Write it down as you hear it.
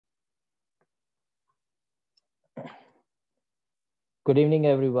Good evening,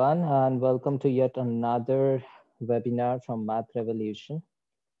 everyone, and welcome to yet another webinar from Math Revolution.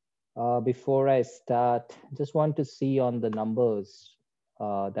 Before I start, just want to see on the numbers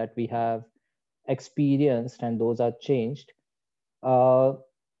that we have experienced, and those are changed. Uh,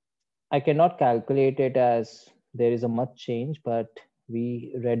 I cannot calculate it as there is a much change, but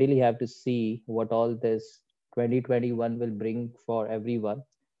we readily have to see what all this 2021 will bring for everyone.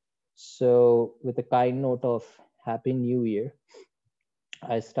 So, with a kind note of Happy New Year,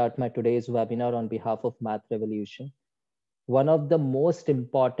 I start my today's webinar on behalf of Math Revolution. One of the most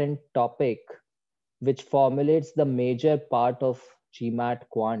important topic which formulates the major part of GMAT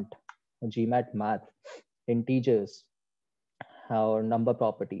quant, GMAT math, integers or number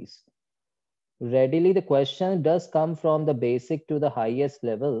properties. Readily, the question does come from the basic to the highest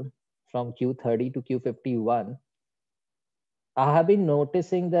level, from Q30 to Q51. I have been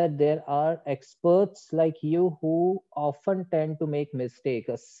noticing that there are experts like you who often tend to make mistakes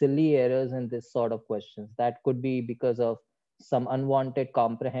or silly errors in this sort of questions. That could be because of some unwanted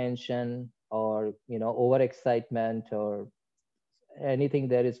comprehension or overexcitement or anything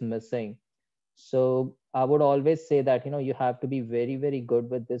there is missing. So I would always say that you have to be very, very good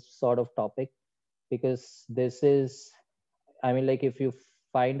with this sort of topic, because this is, I mean, like, if you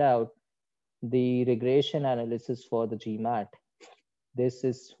find out the regression analysis for the GMAT, this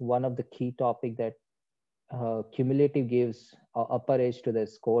is one of the key topic that cumulative gives upper edge to the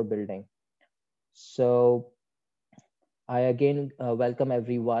score building. So I again welcome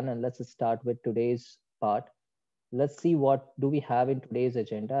everyone, and let's start with today's part. Let's see what do we have in today's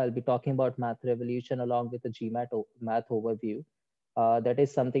agenda. I'll be talking about Math Revolution along with the GMAT math overview. That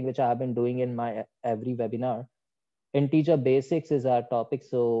is something which I have been doing in my every webinar. Integer basics is our topic.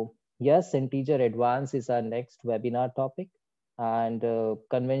 So yes, integer advance is our next webinar topic. And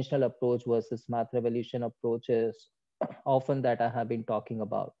conventional approach versus Math Revolution approach is often that I have been talking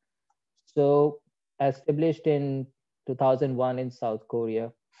about. So established in 2001 in South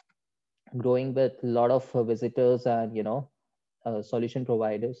Korea, growing with a lot of visitors and solution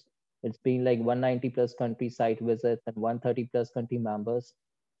providers. It's been like 190 plus country site visits and 130 plus country members.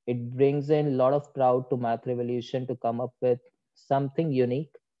 It brings in a lot of proud to Math Revolution to come up with something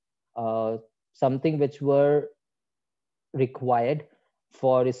unique, uh, something which were required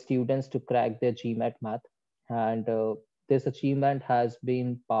for students to crack their GMAT math. And this achievement has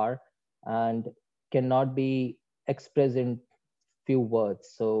been par and cannot be expressed in few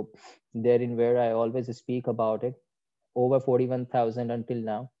words. So therein where I always speak about it, over 41,000 until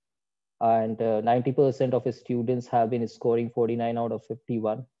now. And 90% of students have been scoring 49 out of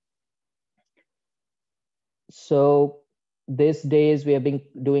 51. So these days we have been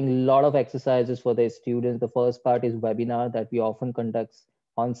doing a lot of exercises for the students. The first part is webinar that we often conduct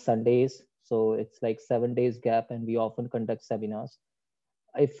on Sundays. So it's like 7 days gap, and we often conduct seminars.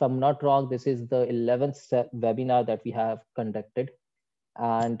 If I'm not wrong, this is the 11th webinar that we have conducted.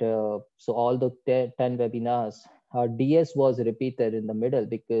 And so all the 10 webinars, our DS was repeated in the middle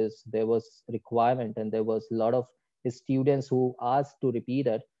because there was requirement and there was a lot of students who asked to repeat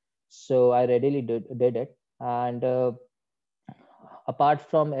it. So I readily did it. And apart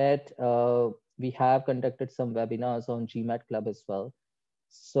from it, we have conducted some webinars on GMAT Club as well.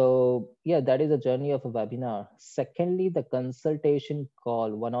 So yeah, that is a journey of a webinar. Secondly, the consultation call,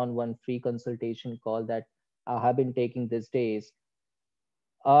 one-on-one free consultation call that I have been taking these days.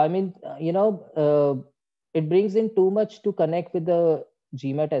 I mean, it brings in too much to connect with the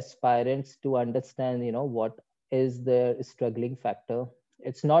GMAT aspirants to understand, what is their struggling factor.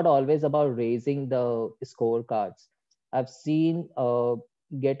 It's not always about raising the scorecards. I've seen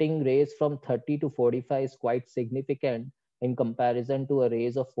getting raised from 30 to 45 is quite significant in comparison to a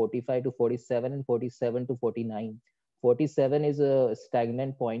raise of 45 to 47 and 47 to 49. 47 is a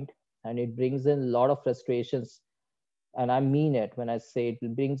stagnant point, and it brings in a lot of frustrations, and I mean it when I say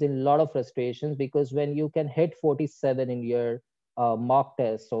it brings in a lot of frustrations, because when you can hit 47 in your mock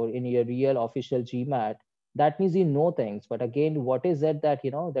test or in your real official GMAT, that means you know things. But again, what is it that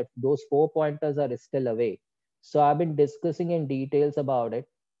that those 4 pointers are still away? So I've been discussing in details about it.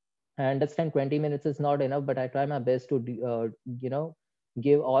 I understand 20 minutes is not enough, but I try my best to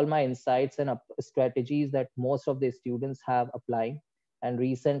give all my insights and strategies that most of the students have applying. And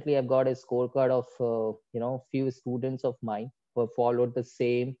recently I've got a scorecard of few students of mine who have followed the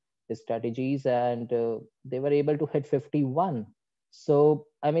same strategies, and they were able to hit 51. So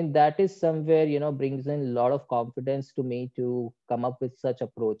I mean, that is somewhere brings in a lot of confidence to me to come up with such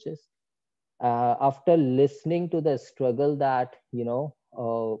approaches after listening to the struggle that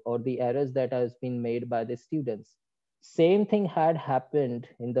or the errors that has been made by the students. Same thing had happened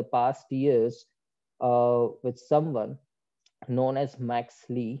in the past years with someone. known as Max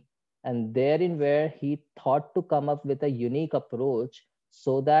Lee, and therein where he thought to come up with a unique approach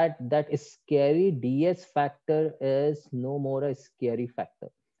so that that scary DS factor is no more a scary factor.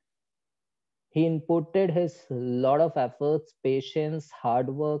 He inputted his lot of efforts, patience, hard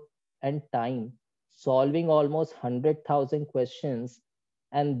work, and time, solving almost 100,000 questions,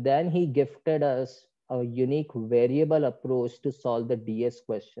 and then he gifted us a unique variable approach to solve the DS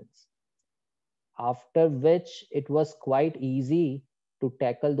questions. After which it was quite easy to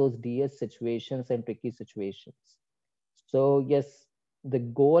tackle those DS situations and tricky situations. So yes, the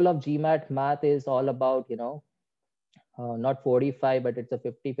goal of GMAT math is all about, not 45, but it's a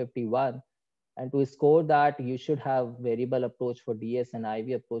 50-51. And to score that, you should have variable approach for DS and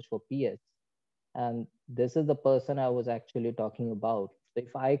IV approach for PS. And this is the person I was actually talking about. So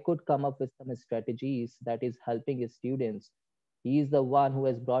if I could come up with some strategies that is helping his students, he is the one who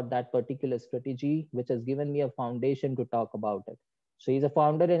has brought that particular strategy, which has given me a foundation to talk about it. So he's a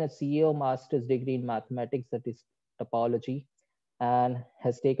founder and a CEO, master's degree in mathematics, that is topology, and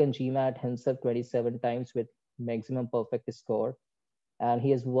has taken GMAT himself 27 times with maximum perfect score. And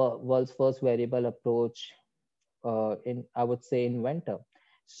he is world's first variable approach in, I would say, inventor.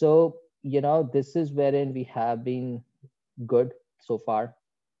 So, this is wherein we have been good so far.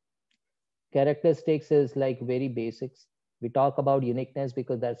 Characteristics is like very basics. We talk about uniqueness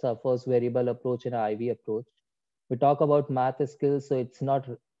because that's our first variable approach in our IV approach. We talk about math skills, so it's not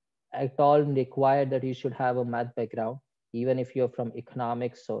at all required that you should have a math background, even if you're from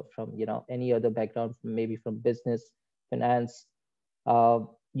economics or from any other background, maybe from business, finance. uh,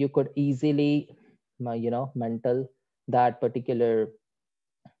 you could easily mental that particular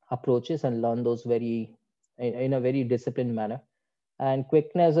approaches and learn those very in a very disciplined manner. And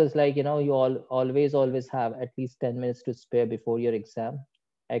quickness is like, you always have at least 10 minutes to spare before your exam.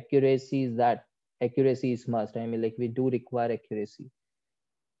 Accuracy is that accuracy is must. I mean, like, we do require accuracy.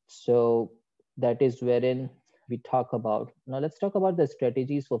 So that is wherein we talk about. Now let's talk about the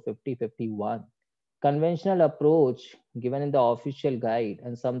strategies for 50-51. Conventional approach given in the official guide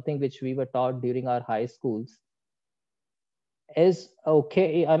and something which we were taught during our high schools is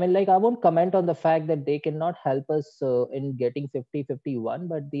okay. I mean, like, I won't comment on the fact that they cannot help us in getting 50-51,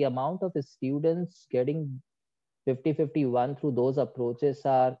 but the amount of students getting 50-51 through those approaches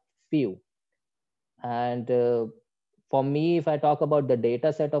are few. And for me, if I talk about the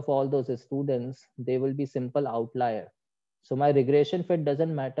data set of all those students, they will be simple outlier. So my regression fit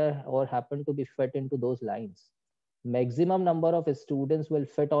doesn't matter or happen to be fit into those lines. Maximum number of students will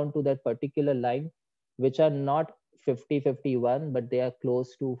fit onto that particular line, which are not 50-51, but they are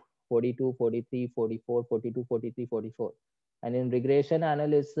close to 42, 43, 44, 42, 43, 44. And in regression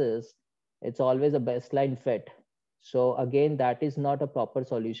analysis, it's always a baseline fit. So again, that is not a proper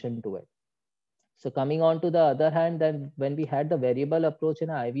solution to it. So coming on to the other hand, then when we had the variable approach and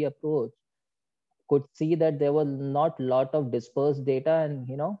IV approach, could see that there was not lot of dispersed data, and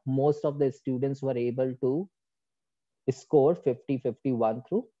most of the students were able to score 50-51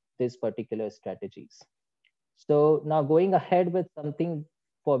 through these particular strategies. So now going ahead with something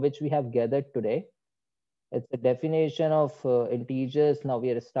for which we have gathered today, it's a definition of integers. Now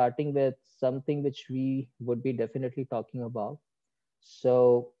we are starting with something which we would be definitely talking about.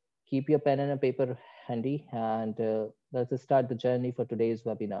 So keep your pen and a paper handy, and let's start the journey for today's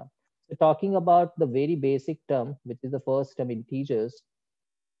webinar. So talking about the very basic term, which is the first term, integers.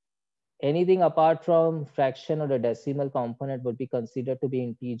 Anything apart from fraction or a decimal component would be considered to be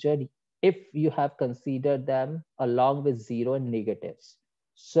integer if you have considered them along with zero and negatives.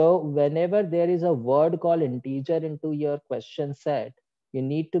 So whenever there is a word called integer into your question set, you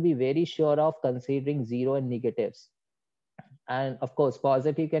need to be very sure of considering zero and negatives. And of course,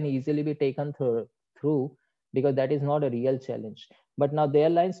 positive can easily be taken through because that is not a real challenge. But now there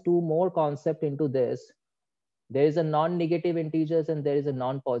lies two more concept into this. There is a non-negative integers and there is a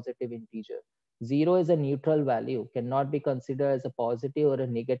non-positive integer. Zero is a neutral value, cannot be considered as a positive or a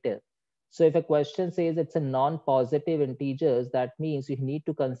negative. So if a question says it's a non-positive integers, that means you need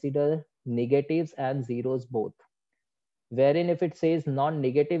to consider negatives and zeros both. Wherein if it says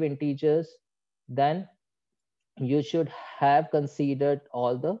non-negative integers, then you should have considered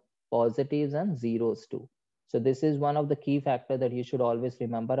all the positives and zeros too. So this is one of the key factor that you should always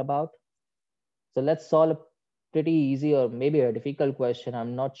remember about. So let's solve a pretty easy or maybe a difficult question.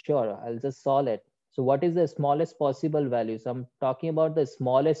 I'm not sure. I'll just solve it. So what is the smallest possible value? So I'm talking about the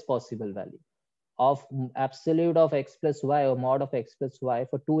smallest possible value of absolute of x plus y or mod of x plus y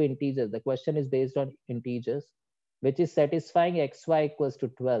for two integers. The question is based on integers, which is satisfying xy equals to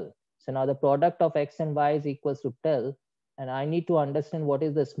 12. So now the product of x and y is equals to 12. And I need to understand what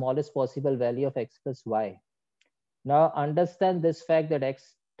is the smallest possible value of x plus y. Now understand this fact that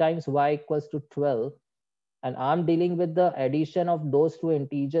x times y equals to 12, and I'm dealing with the addition of those two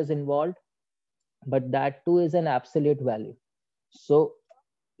integers involved, but that too is an absolute value. So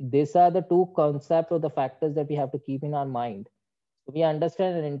these are the two concepts or the factors that we have to keep in our mind. We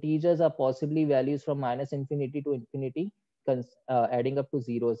understand that integers are possibly values from minus infinity to infinity, adding up to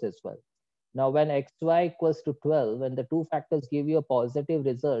zeros as well. Now, when xy equals to 12, when the two factors give you a positive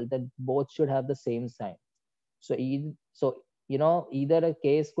result, then both should have the same sign. So, either a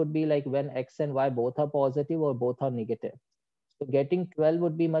case could be like when x and y both are positive or both are negative. So getting 12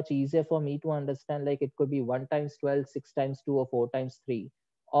 would be much easier for me to understand. Like it could be 1 times 12, 6 times 2, or 4 times 3,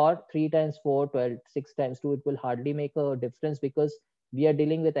 or 3 times 4, 12, 6 times 2. It will hardly make a difference because we are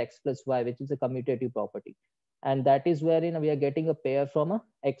dealing with x plus y, which is a commutative property. And that is wherein we are getting a pair from a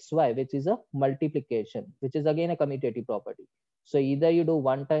xy, which is a multiplication, which is again a commutative property. So either you do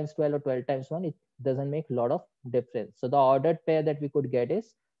 1 times 12 or 12 times 1, it doesn't make a lot of difference. So the ordered pair that we could get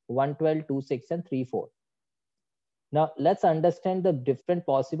is 1, 12, 2, 6, and 3, 4. Now let's understand the different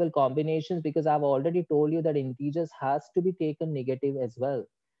possible combinations, because I've already told you that integers has to be taken negative as well.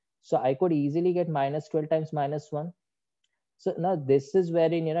 So I could easily get minus 12 times minus 1. So now this is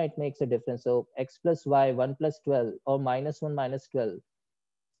wherein, it makes a difference. So x plus y, 1 plus 12, or minus 1 minus 12.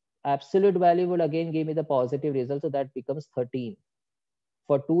 Absolute value would again give me the positive result. So that becomes 13.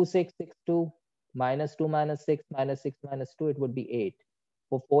 For 2, 6, 6, 2, minus 2 minus 6, minus 6 minus 2, it would be 8.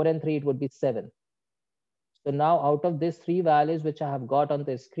 For 4 and 3, it would be 7. So now out of these three values which I have got on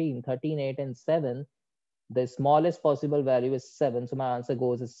the screen, 13, 8, and 7, the smallest possible value is 7. So my answer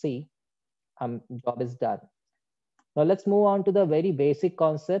goes as C. Job is done. Now let's move on to the very basic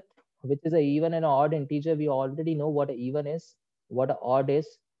concept, which is a even and odd integer. We already know what a even is, what a odd is,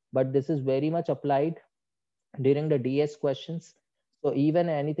 but this is very much applied during the DS questions. So even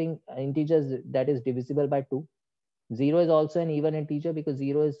anything integers that is divisible by 2. 0 is also an even integer because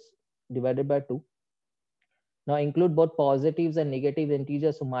 0 is divided by 2. Now include both positives and negative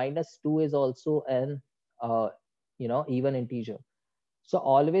integers. So minus 2 is also an even integer. So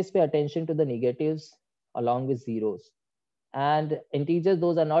always pay attention to the negatives along with zeros. And integers,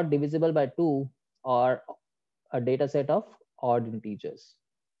 those are not divisible by 2, or a data set of odd integers.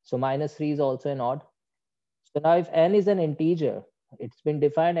 So minus 3 is also an odd. So now if n is an integer, it's been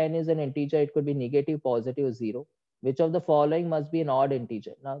defined n is an integer, it could be negative, positive, or 0. Which of the following must be an odd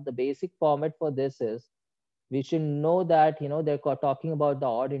integer? Now the basic format for this is, we should know that they're talking about the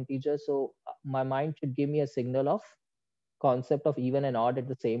odd integer. So my mind should give me a signal of concept of even and odd at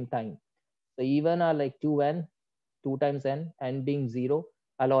the same time. So even are like 2n, 2 times n being 0,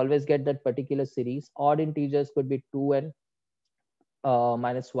 I'll always get that particular series. Odd integers could be 2n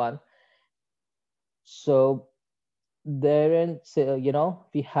minus 1. So therein, so,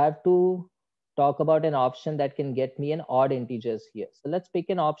 we have to talk about an option that can get me an odd integers here. So let's pick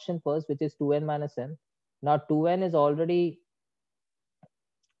an option first, which is 2n minus n. Now 2n is already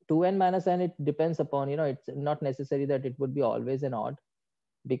 2n minus n. It depends upon, it's not necessary that it would be always an odd,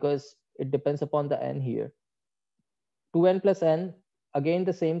 because it depends upon the n here. 2n plus n, again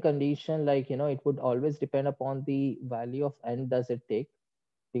the same condition, like it would always depend upon the value of n does it take,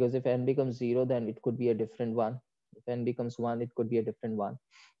 because if n becomes 0, then it could be a different one. If n becomes 1, it could be a different one.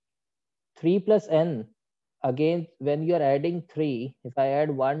 3 plus n, again when you're adding 3, if I add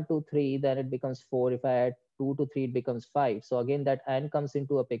 1 to 3, then it becomes 4. If I add 2 to 3, it becomes 5. So again that n comes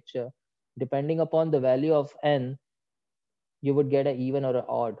into a picture. Depending upon the value of n, you would get an even or an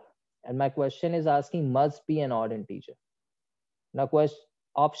odd. And my question is asking must be an odd integer. Now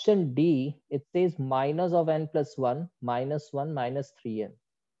option D, it says minus of n plus 1, minus 1, minus 3n.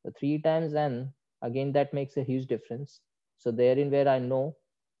 So 3 times n, again that makes a huge difference. So therein where I know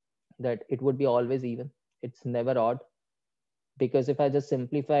that it would be always even. It's never odd. Because if I just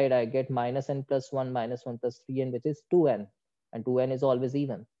simplify it, I get minus n plus 1 minus 1 plus 3n, which is 2n. And 2n is always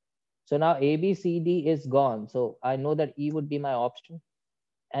even. So now A, B, C, D is gone. So I know that E would be my option.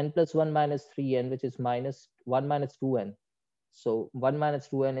 N plus 1 minus 3n, which is minus 1 minus 2n. So 1 minus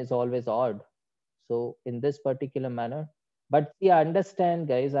 2n is always odd. So in this particular manner, but see, I understand,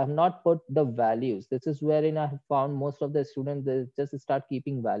 guys, I have not put the values. This is wherein I have found most of the students, they just start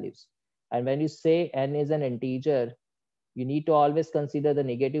keeping values. And when you say n is an integer, you need to always consider the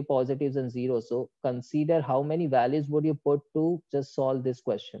negative, positives, and zeros. So consider how many values would you put to just solve this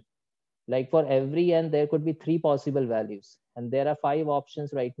question. Like for every n, there could be 3 possible values. And there are 5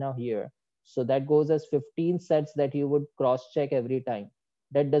 options right now here. So that goes as 15 sets that you would cross check every time.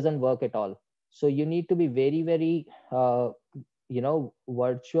 That doesn't work at all. So you need to be very, very,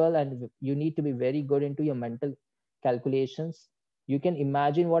 virtual, and you need to be very good into your mental calculations. You can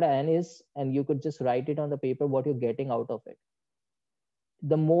imagine what n is, and you could just write it on the paper what you're getting out of it.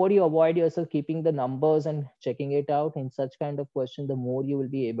 The more you avoid yourself keeping the numbers and checking it out in such kind of question, the more you will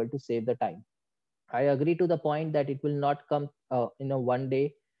be able to save the time. I agree to the point that it will not come in a one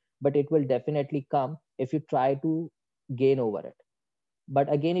day, but it will definitely come if you try to gain over it.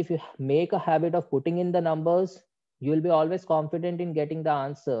 But again, if you make a habit of putting in the numbers, you will be always confident in getting the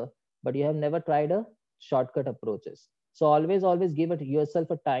answer, but you have never tried a shortcut approaches. So always give it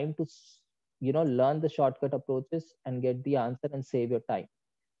yourself a time to, learn the shortcut approaches and get the answer and save your time.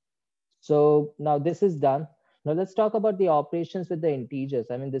 So now this is done. Now let's talk about the operations with the integers.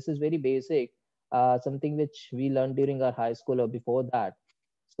 I mean, this is very basic, something which we learned during our high school or before that.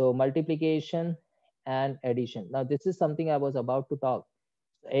 So multiplication and addition. Now this is something I was about to talk.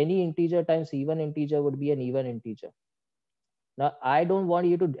 Any integer times even integer would be an even integer. Now, I don't want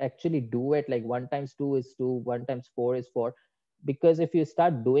you to actually do it like 1 times 2 is 2, 1 times 4 is 4, because if you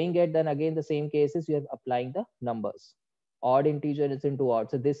start doing it, then again, the same cases, you're applying the numbers. Odd integer is into odd.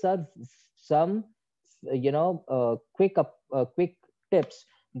 So these are some, quick tips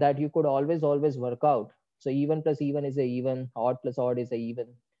that you could always work out. So even plus even is a even, odd plus odd is a even.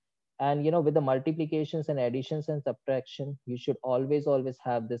 And with the multiplications and additions and subtraction, you should always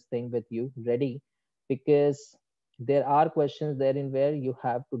have this thing with you ready, because there are questions therein where you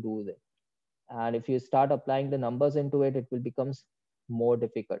have to do it. And if you start applying the numbers into it, it will becomes more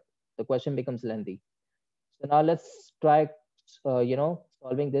difficult. The question becomes lengthy. So now let's try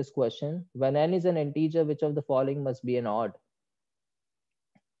solving this question. When n is an integer, which of the following must be an odd?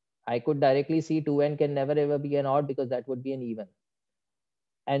 I could directly see 2n can never ever be an odd, because that would be an even.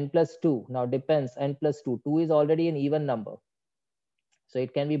 N plus 2. Now depends, n plus 2. 2 is already an even number. So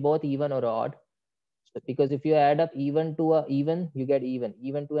it can be both even or odd. So because if you add up even to a even, you get even.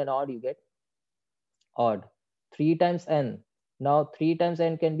 Even to an odd, you get odd. 3 times n. Now 3 times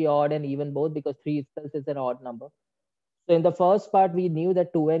n can be odd and even both, because 3 itself is an odd number. So in the first part, we knew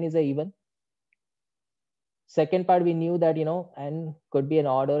that 2n is a even. Second part, we knew that, n could be an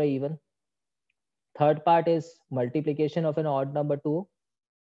odd or a even. Third part is multiplication of an odd number to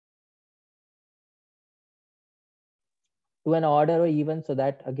an odd or even. So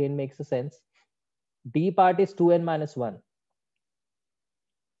that again makes a sense. D part is 2n minus 1.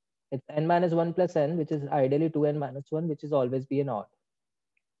 It's n minus 1 plus n, which is ideally 2n minus 1, which is always be an odd.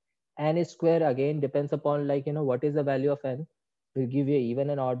 N is square, again depends upon what is the value of n, will give you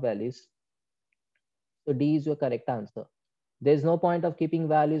even and odd values. So D is your correct answer. There's no point of keeping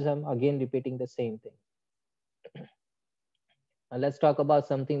values. I'm again repeating the same thing. Now let's talk about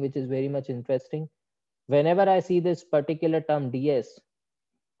something which is very much interesting. Whenever I see this particular term ds,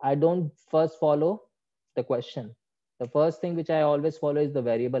 I don't first follow the question. The first thing which I always follow is the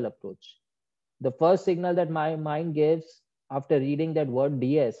variable approach. The first signal that my mind gives after reading that word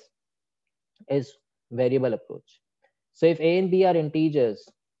ds is variable approach. So if a and b are integers,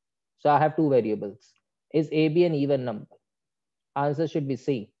 so I have two variables. Is ab an even number? Answer should be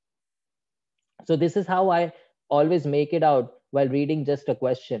C. So this is how I always make it out while reading just a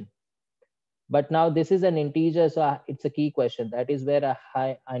question. But now this is an integer, so it's a key question. That is where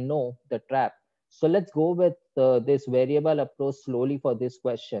I know the trap. So let's go with this variable approach slowly for this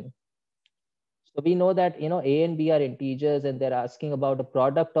question. So we know that a and b are integers, and they're asking about a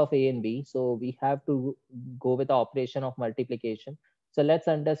product of a and b. So we have to go with the operation of multiplication. So let's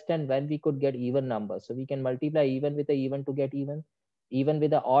understand when we could get even numbers. So we can multiply even with a even to get even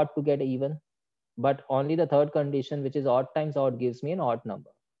with the odd to get even. But only the third condition, which is odd times odd, gives me an odd number.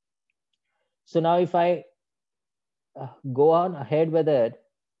 So now if I go on ahead with it,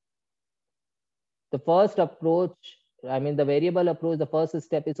 the first approach, I mean the variable approach, the first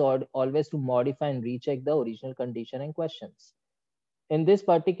step is always to modify and recheck the original condition and questions. In this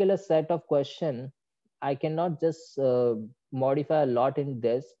particular set of question, I cannot just modify a lot in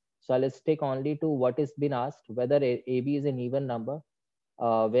this. So let's stick only to what is been asked, whether AB is an even number,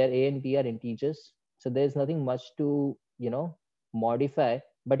 where A and B are integers. So there's nothing much to, modify.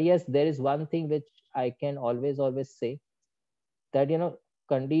 But yes, there is one thing which I can always say, that,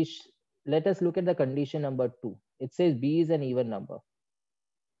 condition, let us look at the condition number 2. It says B is an even number.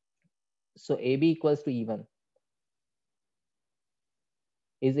 So AB equals to even.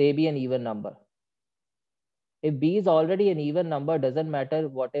 Is AB an even number? If B is already an even number, doesn't matter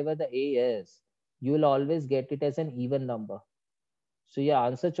whatever the A is, you will always get it as an even number. So your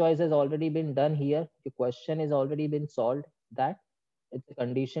answer choice has already been done here. Your question has already been solved. That it's a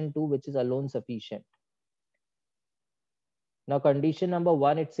condition 2, which is alone sufficient. Now condition number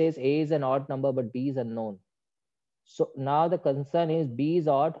 1, it says A is an odd number, but B is unknown. So now the concern is B is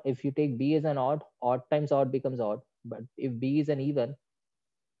odd. If you take B as an odd times odd becomes odd. But if B is an even,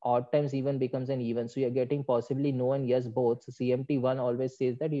 odd times even becomes an even. So you're getting possibly no and yes both. So CMT1 always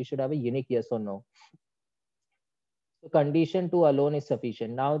says that you should have a unique yes or no. So condition 2 alone is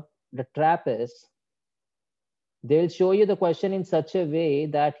sufficient. Now the trap is they'll show you the question in such a way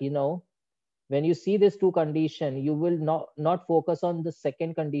that, when you see this two condition, you will not focus on the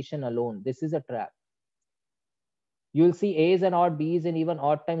second condition alone. This is a trap. You'll see A is an odd, B is an even,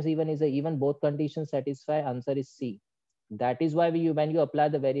 odd times even is a even, both conditions satisfy, answer is C. That is why when you apply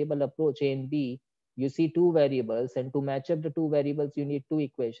the variable approach A and B, you see two variables, and to match up the two variables, you need two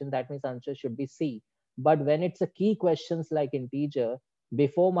equations. That means answer should be C. But when it's a key questions like integer,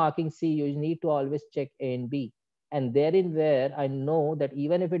 before marking C, you need to always check A and B. And therein where I know that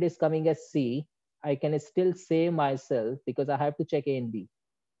even if it is coming as C, I can still save myself because I have to check A and B.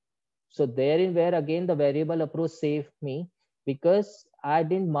 So therein where again the variable approach saved me, because I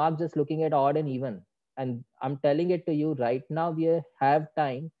didn't mark just looking at odd and even. And I'm telling it to you right now, we have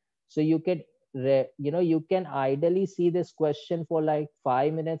time. So you can, you can ideally see this question for like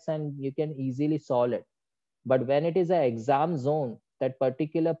 5 minutes and you can easily solve it. But when it is an exam zone, that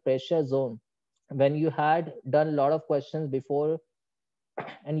particular pressure zone, when you had done a lot of questions before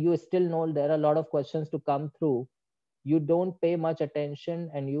and you still know there are a lot of questions to come through, you don't pay much attention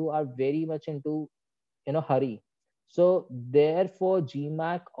and you are very much into hurry. So therefore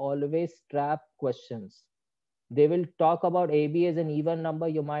GMAT always trap questions. They will talk about AB as an even number.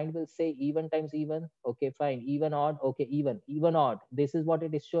 Your mind will say even times even, okay fine, even odd, okay even odd, this is what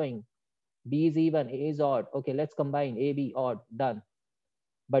it is showing. B is even, A is odd, okay let's combine AB odd, done.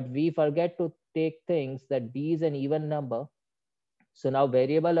 But we forget to take things that B is an even number. So now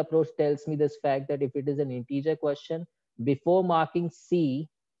variable approach tells me this fact that if it is an integer question, before marking C,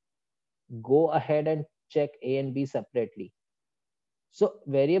 go ahead and check A and B separately. So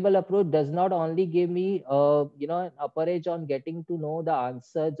variable approach does not only give me an upper edge on getting to know the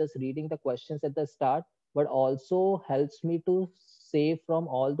answer, just reading the questions at the start, but also helps me to save from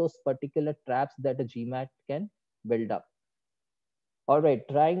all those particular traps that a GMAT can build up. All right,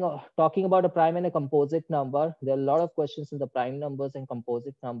 talking about a prime and a composite number. There are a lot of questions in the prime numbers and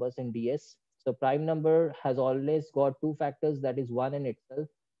composite numbers in DS. So prime number has always got two factors, that is one in itself.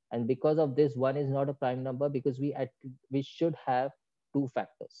 And because of this, one is not a prime number because we should have two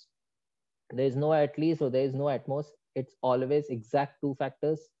factors. There is no at least or there is no at most. It's always exact two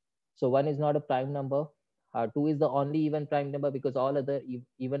factors. So one is not a prime number. Two is the only even prime number because all other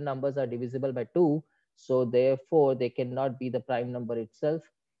even numbers are divisible by two. So therefore, they cannot be the prime number itself.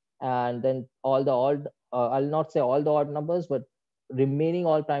 And then all the odd, I'll not say all the odd numbers, but remaining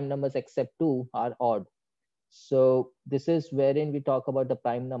all prime numbers except two are odd. So this is wherein we talk about the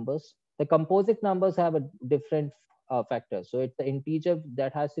prime numbers. The composite numbers have a different factor. So it's the integer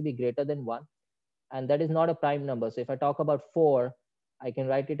that has to be greater than one, and that is not a prime number. So if I talk about 4, I can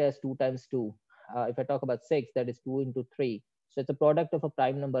write it as 2 times 2. If I talk about 6, that is 2 into 3. So it's a product of a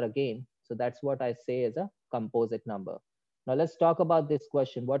prime number again. So that's what I say as a composite number. Now let's talk about this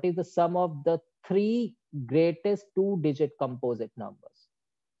question. What is the sum of the three greatest two-digit composite numbers?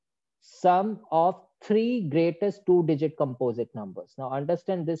 Sum of three greatest two-digit composite numbers. Now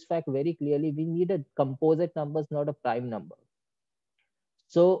understand this fact very clearly. We need a composite numbers, not a prime number.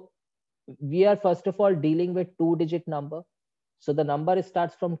 So we are first of all dealing with two-digit number. So the number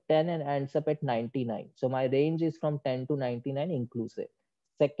starts from 10 and ends up at 99. So my range is from 10 to 99 inclusive.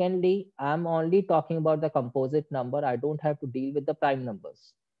 Secondly, I'm only talking about the composite number. I don't have to deal with the prime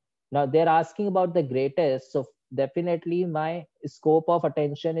numbers. Now they're asking about the greatest. So definitely my scope of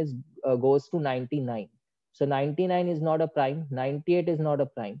attention is goes to 99. So 99 is not a prime. 98 is not a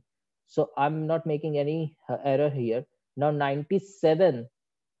prime. So I'm not making any error here. Now 97.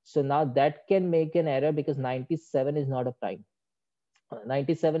 So now that can make an error because 97 is not a prime.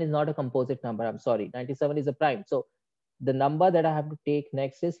 97 is not a composite number. I'm sorry. 97 is a prime. So the number that I have to take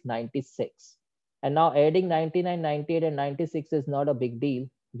next is 96. And now adding 99, 98, and 96 is not a big deal.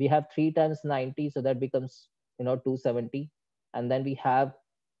 We have 3 times 90, so that becomes 270. And then we have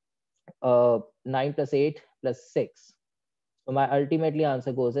 9 plus 8 plus 6. So my ultimately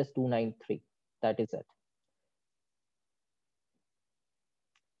answer goes as 293. That is it.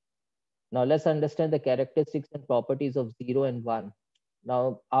 Now let's understand the characteristics and properties of 0 and 1.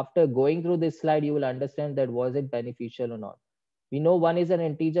 Now, after going through this slide, you will understand that was it beneficial or not. We know 1 is an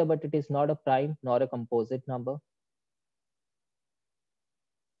integer, but it is not a prime nor a composite number.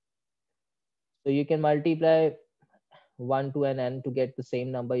 So you can multiply 1 to an n to get the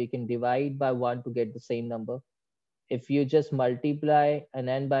same number. You can divide by 1 to get the same number. If you just multiply an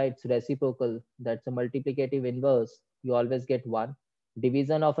n by its reciprocal, that's a multiplicative inverse, you always get 1.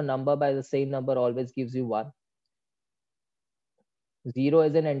 Division of a number by the same number always gives you 1. 0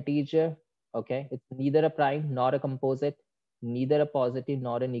 is an integer, okay? It's neither a prime nor a composite, neither a positive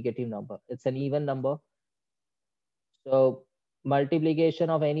nor a negative number. It's an even number. So multiplication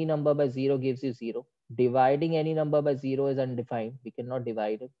of any number by 0 gives you 0. Dividing any number by 0 is undefined. We cannot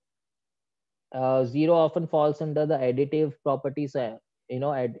divide it. 0 often falls under the additive properties.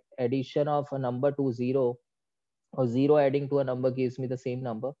 Addition of a number to 0, or 0 adding to a number gives me the same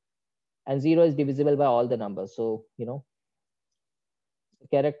number. And 0 is divisible by all the numbers. So,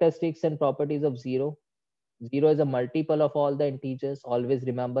 characteristics and properties of 0. 0 is a multiple of all the integers. Always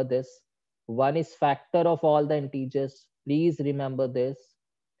remember this. 1 is factor of all the integers. Please remember this.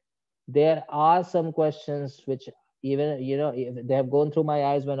 There are some questions which even, they have gone through my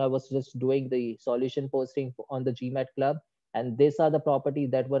eyes when I was just doing the solution posting on the GMAT club. And these are the properties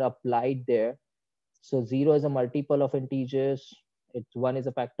that were applied there. So 0 is a multiple of integers. 1 is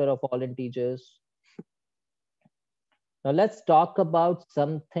a factor of all integers. Now let's talk about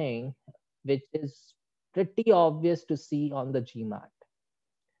something which is pretty obvious to see on the GMAT.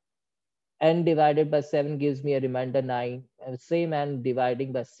 N divided by 7 gives me a remainder 9. And same n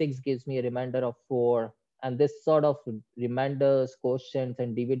dividing by 6 gives me a remainder of 4. And this sort of remainders, quotients,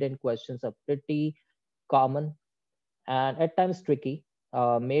 and dividend questions are pretty common and at times tricky,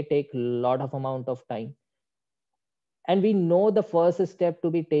 may take a lot of amount of time. And we know the first step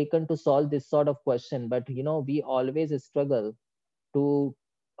to be taken to solve this sort of question, but we always struggle to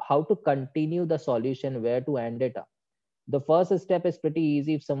how to continue the solution, where to end it up. The first step is pretty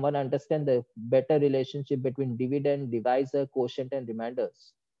easy if someone understands the better relationship between dividend, divisor, quotient, and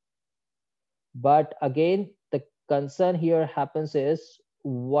remainders. But again, the concern here happens is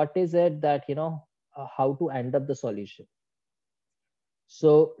what is it that, how to end up the solution.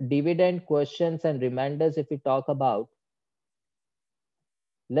 So dividend, quotients, and remainders, if we talk about,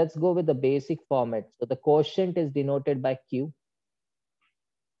 let's go with the basic format. So the quotient is denoted by Q.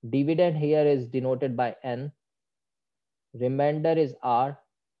 Dividend here is denoted by N. Remainder is R.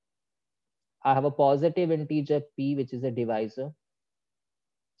 I have a positive integer P, which is a divisor.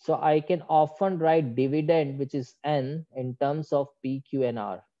 So I can often write dividend, which is N, in terms of P, Q, and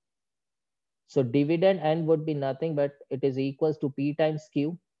R. So dividend N would be nothing, but it is equals to P times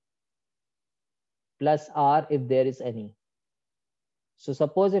Q plus R if there is any. So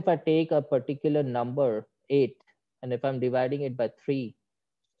suppose if I take a particular number, 8, and if I'm dividing it by 3,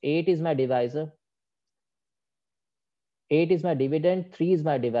 8 is my divisor, 8 is my dividend, 3 is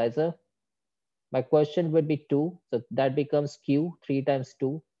my divisor. My quotient would be 2, so that becomes Q, 3 times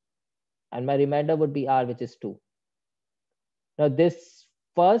 2. And my remainder would be R, which is 2. Now this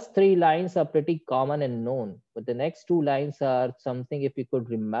first 3 lines are pretty common and known, but the next 2 lines are something, if you could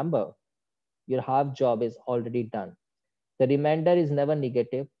remember, your half job is already done. The remainder is never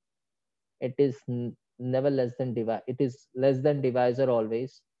negative. It is never less than it is less than divisor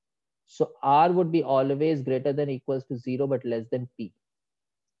always. So R would be always greater than equals to 0, but less than P.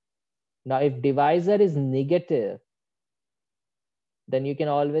 Now if divisor is negative, then you can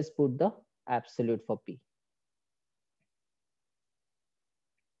always put the absolute for P.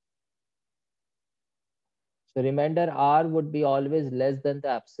 So remainder R would be always less than the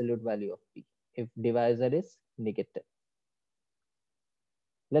absolute value of P if divisor is negative.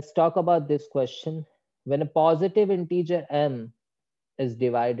 Let's talk about this question. When a positive integer M is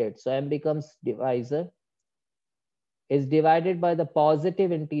divided, so M becomes divisor, is divided by the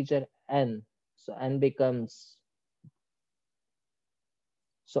positive integer N. So N becomes,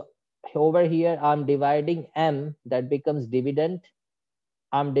 so over here, I'm dividing M, that becomes dividend.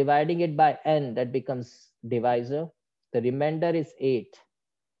 I'm dividing it by N, that becomes divisor. The remainder is 8.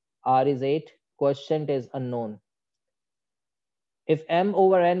 R is 8. Quotient is unknown. If M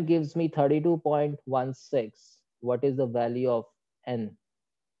over N gives me 32.16, what is the value of N?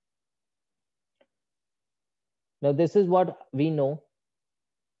 Now, this is what we know,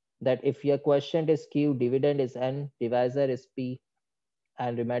 that if your quotient is Q, dividend is N, divisor is P,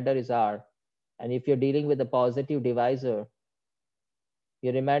 and remainder is R. And if you're dealing with a positive divisor,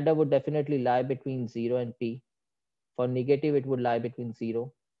 your remainder would definitely lie between 0 and P. For negative, it would lie between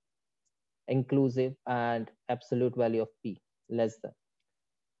 0, inclusive, and absolute value of P, less than.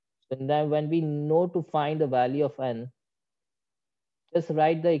 So then when we know to find the value of N, just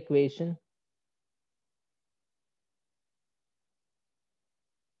write the equation.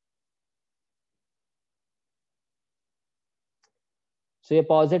 So your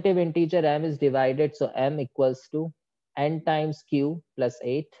positive integer M is divided, so M equals to N times Q plus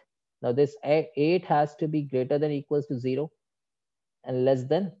 8. Now this 8 has to be greater than equals to 0 and less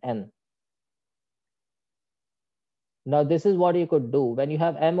than N. Now this is what you could do. When you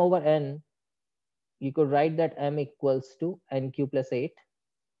have M over N, you could write that m equals to nq plus 8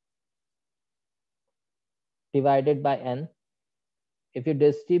 divided by n. If you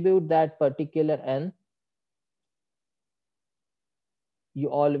distribute that particular n, you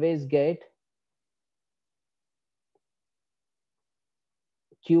always get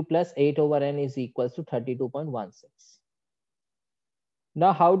q plus 8 over n is equals to 32.16.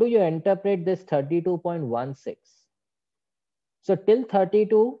 Now, how do you interpret this 32.16? So till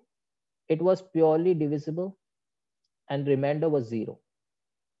 32, it was purely divisible and remainder was 0.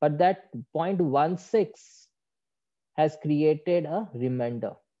 But that 0.16 has created a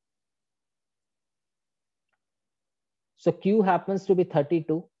remainder. So q happens to be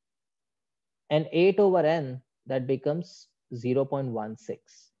 32 and 8 over n, that becomes 0.16.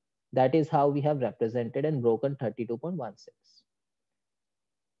 That is how we have represented and broken 32.16.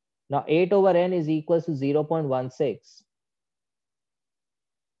 Now 8 over n is equals to 0.16.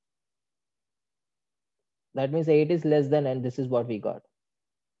 That means 8 is less than n. This is what we got.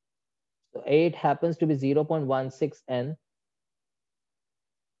 So 8 happens to be 0.16 n.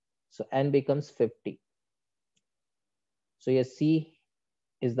 So n becomes 50. So your C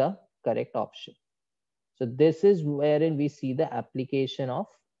is the correct option. So this is wherein we see the application of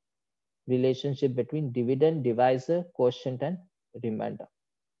relationship between dividend, divisor, quotient, and remainder.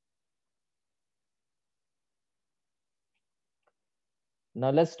 Now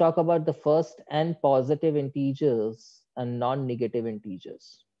let's talk about the first n positive integers and non-negative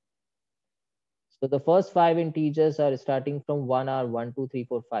integers. So the first 5 integers are starting from 1 are 1, 2, 3,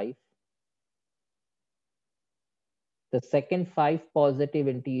 4, 5. The second 5 positive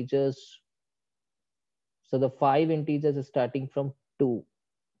integers, so the 5 integers are starting from 2.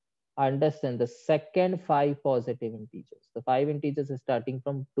 Understand, the second 5 positive integers, the 5 integers are starting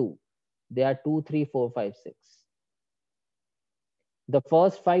from 2. They are 2, 3, 4, 5, 6. The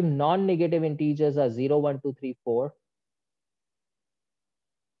first 5 non-negative integers are 0, 1, 2, 3, 4.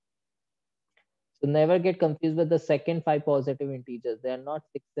 So never get confused with the second 5 positive integers. They are not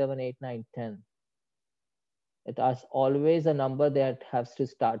 6, 7, 8, 9, 10. It is always a number that has to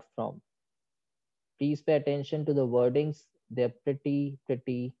start from. Please pay attention to the wordings. They're pretty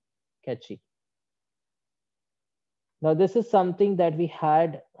catchy. Now, this is something that we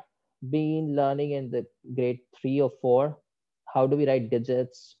had been learning in the grade 3 or 4. How do we write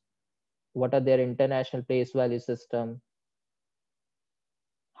digits? What are their international place value system?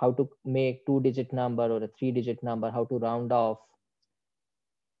 How to make 2-digit number or a 3-digit number, how to round off,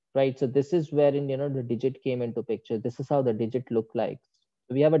 right? So this is wherein, the digit came into picture. This is how the digit look like.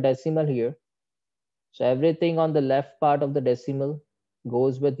 So we have a decimal here. So everything on the left part of the decimal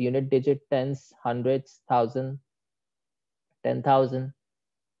goes with unit digit, tens, hundreds, thousand, 10,000,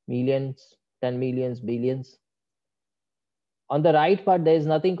 millions, 10 millions, billions. On the right part, there is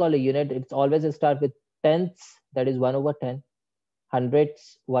nothing called a unit. It's always a start with tenths, that is 1 over 10,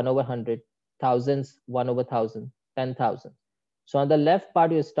 hundreds, 1 over 100, thousands, 1 over 1,000, 10,000. So on the left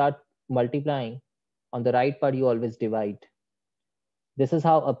part, you start multiplying. On the right part, you always divide. This is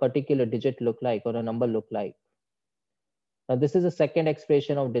how a particular digit look like or a number look like. Now this is the second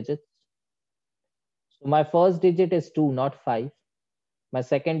expression of digits. So my first digit is 2, not 5. My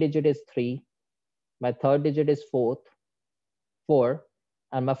second digit is 3. My third digit is 4.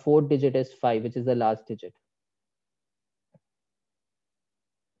 And my fourth digit is 5, which is the last digit.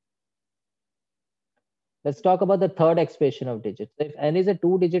 Let's talk about the third expression of digits. If n is a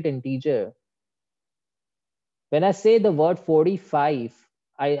 2-digit integer, when I say the word 45,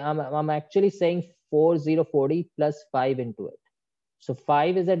 I'm actually saying 4040 plus 5 into it. So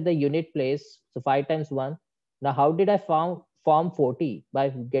 5 is at the unit place. So 5 times 1. Now, how did I form 40? By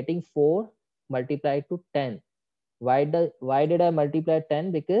getting 4 multiplied to 10. Why did I multiply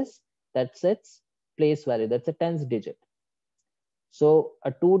 10? Because that's its place value. That's a tens digit. So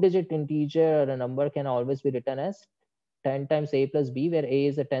a 2-digit integer or a number can always be written as 10 times a plus b, where a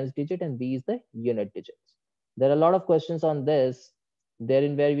is a tens digit and b is the unit digits. There are a lot of questions on this,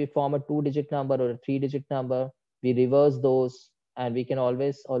 therein where we form a 2-digit number or a 3-digit number. We reverse those, and we can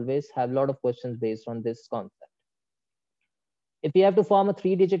always have a lot of questions based on this concept. If we have to form a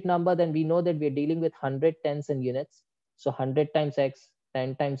 3-digit number, then we know that we're dealing with 100 tens and units. So 100 times x,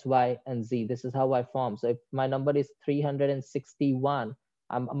 10 times y, and z. This is how I form. So if my number is 361,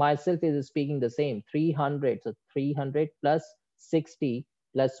 myself is speaking the same, 300. So 300 plus 60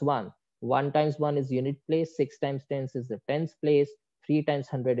 plus 1. 1 times 1 is unit place, 6 times 10 is the tens place, 3 times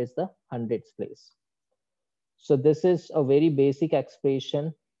 100 is the hundreds place. So this is a very basic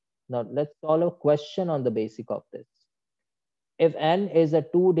expression. Now let's solve a question on the basic of this. If n is a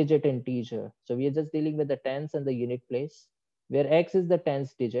 2-digit integer, so we are just dealing with the tens and the unit place, where x is the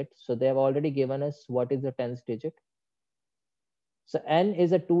tens digit. So they have already given us what is the tens digit. So n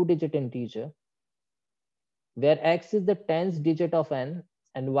is a 2-digit integer, where x is the tens digit of n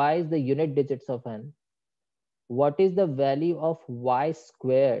and y is the unit digits of n. What is the value of y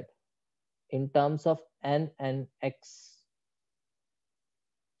squared in terms of n and x?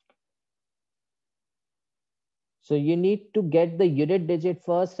 So you need to get the unit digit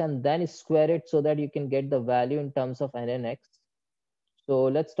first and then square it so that you can get the value in terms of n and x. So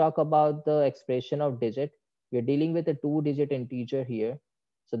let's talk about the expression of digit. We're dealing with a 2-digit integer here.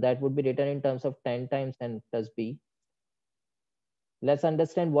 So that would be written in terms of 10 times n plus b. Let's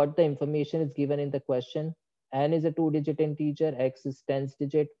understand what the information is given in the question. N is a 2-digit integer, x is tens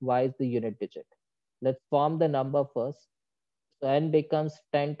digit, y is the unit digit. Let's form the number first. So n becomes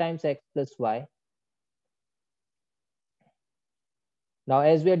 10 times x plus y. Now,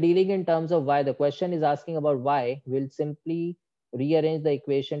 as we are dealing in terms of y, the question is asking about y, we'll simply rearrange the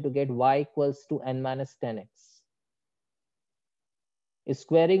equation to get y equals to n minus 10x.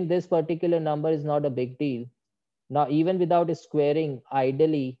 Squaring this particular number is not a big deal. Now, even without squaring,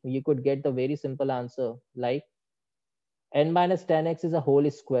 ideally, you could get the very simple answer like n minus 10x is a whole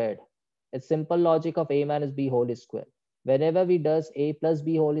squared. It's simple logic of a minus b whole squared. Whenever we does a plus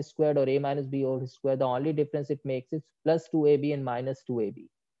b whole squared or a minus b whole squared, the only difference it makes is plus 2ab and minus 2ab.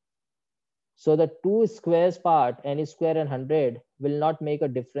 So the two squares part, n square and 100, will not make a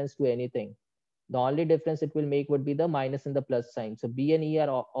difference to anything. The only difference it will make would be the minus and the plus sign. So b and e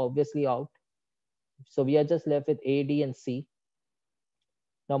are obviously out. So we are just left with a, d, and c.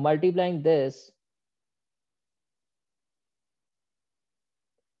 Now multiplying this,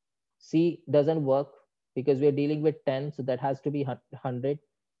 c doesn't work because we are dealing with 10, so that has to be 100.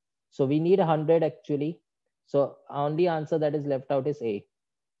 So we need 100 actually. So only answer that is left out is a.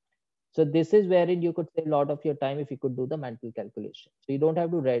 So this is wherein you could save a lot of your time if you could do the mental calculation. So you don't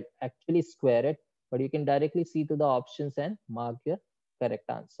have to actually square it, but you can directly see to the options and mark your correct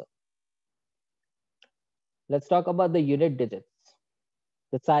answer. Let's talk about the unit digits,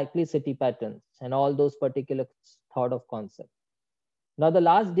 the cyclicity patterns, and all those particular thought of concept. Now the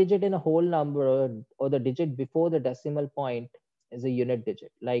last digit in a whole number or the digit before the decimal point is a unit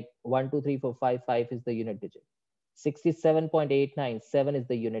digit. Like 1, 2, 3, 4, 5, 5 is the unit digit. 67.897 is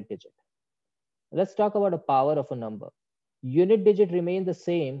the unit digit. Let's talk about the power of a number. Unit digit remain the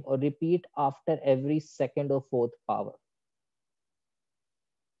same or repeat after every second or fourth power.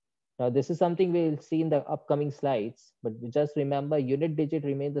 Now this is something we'll see in the upcoming slides, but just remember unit digit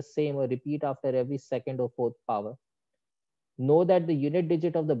remain the same or repeat after every second or fourth power. Know that the unit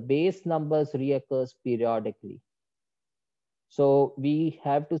digit of the base numbers reoccurs periodically. So we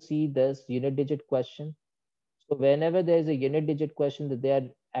have to see this unit digit question. So whenever there is a unit digit question that they are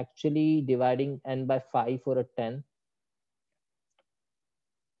actually dividing n by 5 or a 10.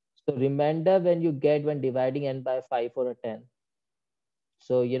 So remember when you get when dividing n by 5 or a 10.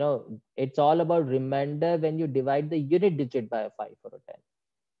 So, it's all about remainder when you divide the unit digit by a 5 or a 10.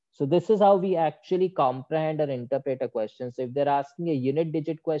 So this is how we actually comprehend or interpret a question. So if they're asking a unit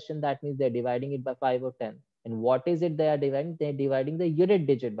digit question, that means they're dividing it by 5 or 10. And what is it they are dividing? They're dividing the unit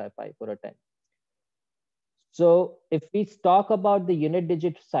digit by 5 or a 10. So if we talk about the unit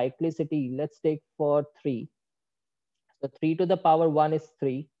digit cyclicity, let's take for 3. So 3 to the power 1 is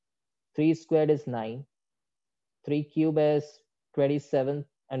 3. 3 squared is 9. 3 cube is 27.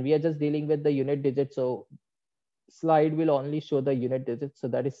 And we are just dealing with the unit digit. So slide will only show the unit digit. So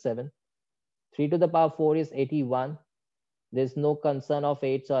that is 7. 3 to the power 4 is 81. There's no concern of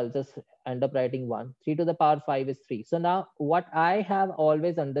 8. So I'll just end up writing 1. 3 to the power 5 is 3. So now what I have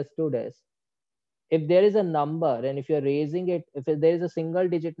always understood is if there is a number and if you're raising it, if there is a single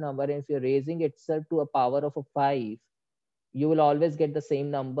digit number and if you're raising itself to a power of a 5, you will always get the same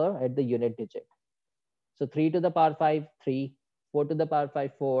number at the unit digit. So 3 to the power 5, 3, 4 to the power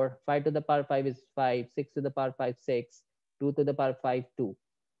 5, 4, 5 to the power 5 is 5, 6 to the power 5, 6, 2 to the power 5, 2.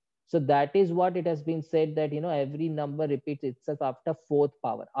 So that is what it has been said that, every number repeats itself after fourth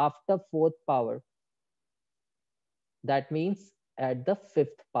power. After fourth power, that means at the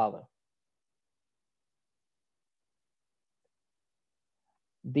fifth power.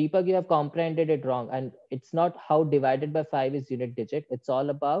 Deepak, you have comprehended it wrong. And it's not how divided by 5 is unit digit. It's all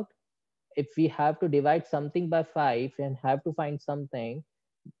about if we have to divide something by 5 and have to find something,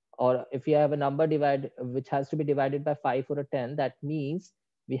 or if you have a number which has to be divided by 5 or a 10, that means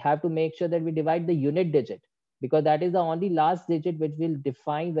we have to make sure that we divide the unit digit because that is the only last digit which will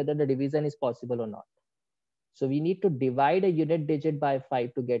define whether the division is possible or not. So we need to divide a unit digit by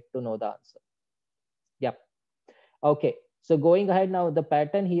 5 to get to know the answer. Yep. Okay. So going ahead now, the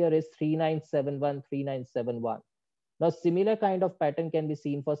pattern here is 3971, 3971. Now, similar kind of pattern can be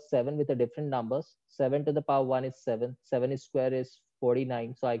seen for 7 with the different numbers. 7 to the power 1 is 7. 7 is square is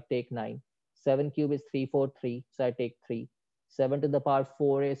 49, so I take 9. 7 cube is 343, so I take 3. 7 to the power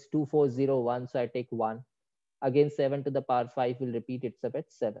 4 is 2401, so I take 1. Again, 7 to the power 5 will repeat itself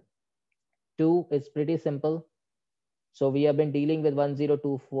at 7. 2 is pretty simple. So we have been dealing with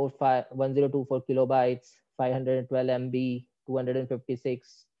 1024 kilobytes, 512 MB,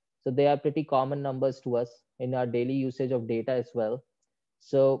 256. So they are pretty common numbers to us in our daily usage of data as well.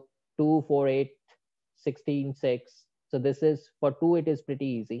 So 2, 4, 8, 16, 6. So this is for 2, it is pretty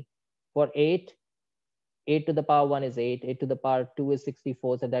easy. For 8, 8 to the power 1 is 8. 8 to the power 2 is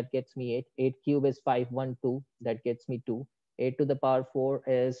 64. So that gets me 8. 8 cube is 512. That gets me 2. 8 to the power 4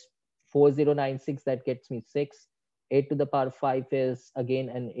 is 4096. That gets me 6. 8 to the power 5 is again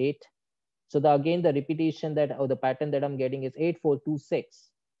an 8. So again, the repetition that, or the pattern that I'm getting is 8426.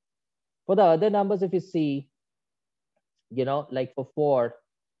 For the other numbers, if you see, like for 4,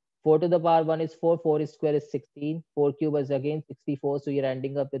 4 to the power 1 is 4, 4 is square is 16, 4 cube is again 64, so you're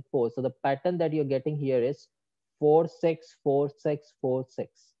ending up with 4. So the pattern that you're getting here is 4, 6, 4, 6, 4, 6.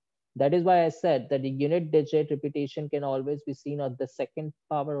 That is why I said that the unit digit repetition can always be seen at the second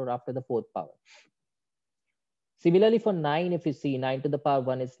power or after the fourth power. Similarly for 9, if you see 9 to the power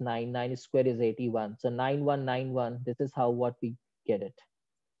 1 is 9, 9 square is 81. So 9191, this is how what we get it.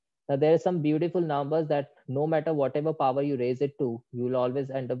 Now, there are some beautiful numbers that no matter whatever power you raise it to, you will always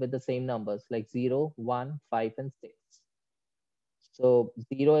end up with the same numbers like 0, 1, 5, and 6. So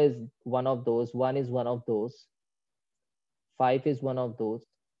 0 is one of those, 1 is one of those, 5 is one of those,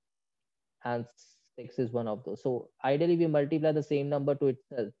 and 6 is one of those. So ideally, we multiply the same number to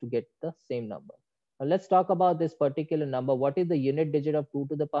itself to get the same number. Now let's talk about this particular number. What is the unit digit of 2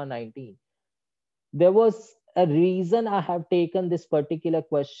 to the power 19? There was a reason I have taken this particular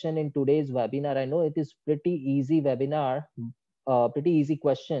question in today's webinar. I know it is pretty easy webinar, pretty easy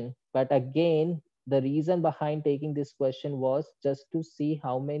question, but again, the reason behind taking this question was just to see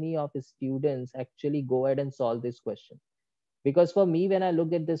how many of the students actually go ahead and solve this question. Because for me, when I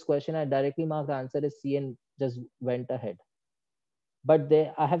looked at this question, I directly marked the answer as C and just went ahead. But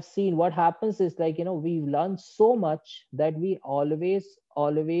I have seen what happens is like, we've learned so much that we always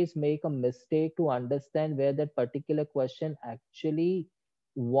make a mistake to understand where that particular question actually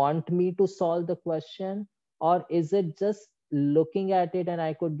want me to solve the question, or is it just looking at it and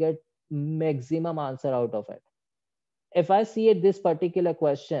I could get maximum answer out of it. If I see it this particular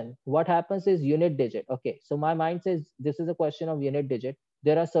question, what happens is unit digit. Okay, so my mind says this is a question of unit digit.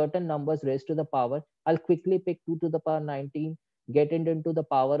 There are certain numbers raised to the power. I'll quickly pick 2 to the power 19, get it into the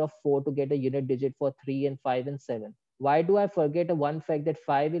power of 4 to get a unit digit for 3 and 5 and 7. Why do I forget one fact that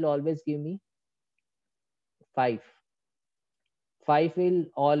 5 will always give me 5? 5 will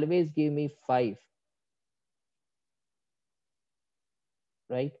always give me 5,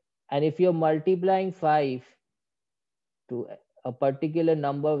 right? And if you're multiplying 5 to a particular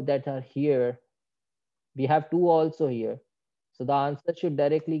number that are here, we have 2 also here. So the answer should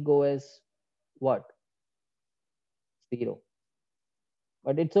directly go as what? 0.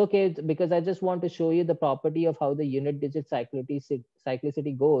 But it's okay because I just want to show you the property of how the unit digit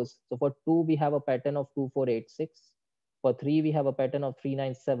cyclicity goes. So for 2, we have a pattern of 2486. For 3, we have a pattern of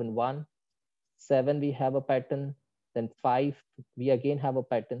 3971. 7, we have a pattern. Then 5, we again have a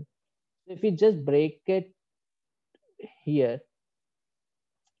pattern. So if we just break it here,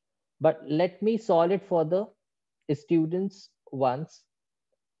 but let me solve it for the students once.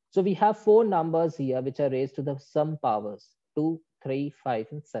 So we have 4 numbers here which are raised to the sum powers, 2, 3, 5,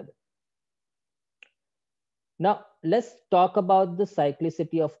 and 7. Now let's talk about the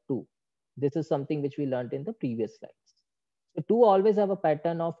cyclicity of 2. This is something which we learned in the previous slides. So 2 always have a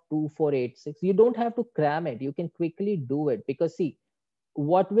pattern of 2, 4, 8, 6. You don't have to cram it. You can quickly do it because see,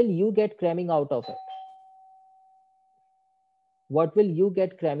 what will you get cramming out of it? What will you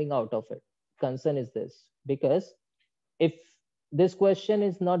get cramming out of it? Concern is this, because if this question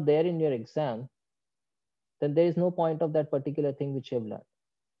is not there in your exam, then there is no point of that particular thing which you have learned.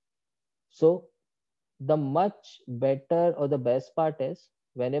 So the much better or the best part is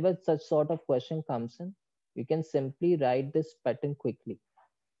whenever such sort of question comes in, you can simply write this pattern quickly.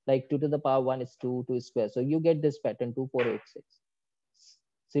 Like 2 to the power 1 is 2, 2 is square. So you get this pattern 2486.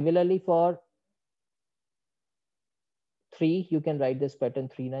 Similarly for 3, you can write this pattern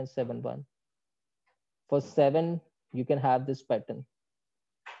 3971. For 7, you can have this pattern.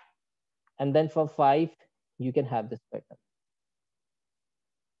 And then for 5, you can have this pattern.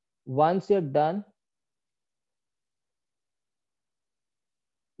 Once you're done,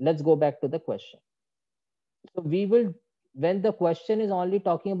 let's go back to the question. So we will, when the question is only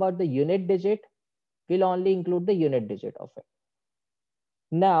talking about the unit digit, will only include the unit digit of it.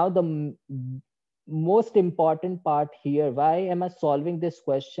 Now, the most important part here, why am I solving this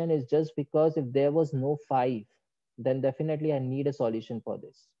question, is just because if there was no 5, then definitely I need a solution for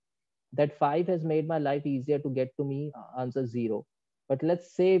this. That 5 has made my life easier to get to me answer 0. But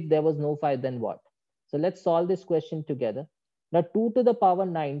let's say if there was no 5, then what? So let's solve this question together. Now 2 to the power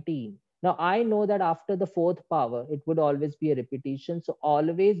 19. Now I know that after the fourth power, it would always be a repetition. So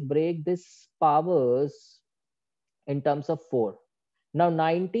always break this powers in terms of 4. Now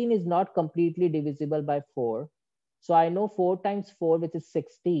 19 is not completely divisible by 4. So I know 4 times 4, which is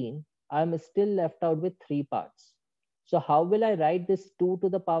 16. I'm still left out with 3 parts. So how will I write this 2 to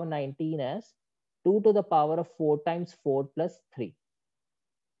the power 19 as 2 to the power of 4 times 4 plus 3?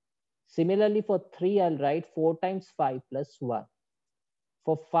 Similarly, for 3, I'll write 4 times 5 plus 1.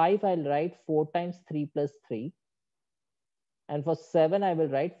 For 5, I'll write 4 times 3 plus 3. And for 7, I will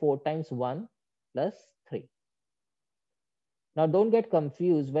write 4 times 1 plus 3. Now don't get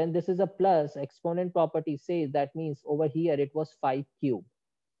confused. When this is a plus, exponent property says that means over here it was 5 cube.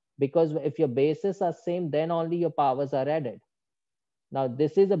 Because if your bases are same, then only your powers are added. Now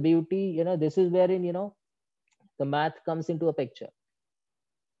this is a beauty, this is wherein, the math comes into a picture.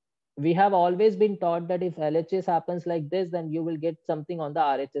 We have always been taught that if LHS happens like this, then you will get something on the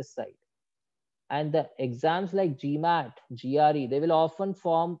RHS side. And the exams like GMAT, GRE, they will often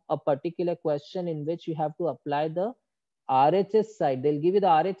form a particular question in which you have to apply the RHS side. They'll give you the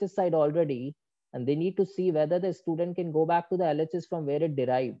RHS side already, and they need to see whether the student can go back to the LHS from where it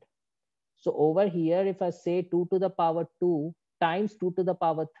derived. So over here, if I say 2 to the power 2 times 2 to the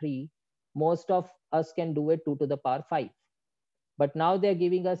power 3, most of us can do it 2 to the power 5. But now they're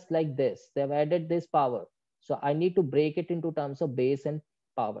giving us like this. They've added this power. So I need to break it into terms of base and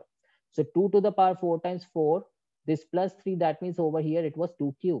power. So 2 to the power 4 times 4, this plus 3, that means over here it was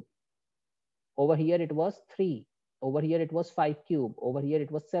 2 cube. Over here it was 3. Over here it was 5 cube. Over here it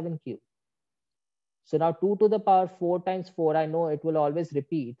was 7 cube. So now 2 to the power 4 times 4, I know it will always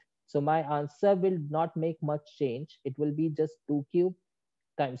repeat. So my answer will not make much change. It will be just 2 cube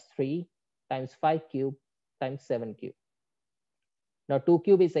times 3 times 5 cube times 7 cube. Now 2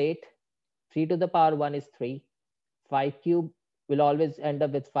 cube is 8. 3 to the power 1 is 3. 5 cube will always end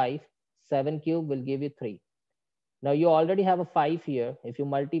up with 5. 7 cube will give you 3. Now you already have a 5 here. If you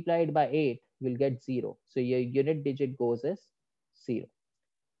multiply it by 8, you'll get 0. So your unit digit goes as 0.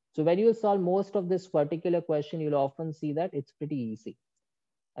 So when you solve most of this particular question, you'll often see that it's pretty easy.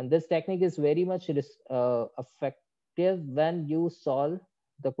 And this technique is very much effective when you solve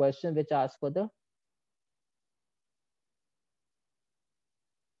the question which asks for the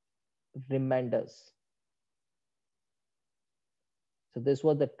remainders. So this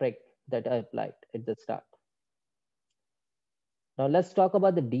was the trick that I applied at the start. Now let's talk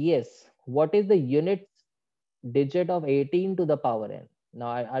about the DS. What is the unit digit of 18 to the power n? Now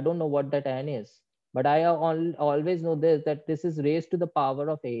I don't know what that n is, but I always know this, that this is raised to the power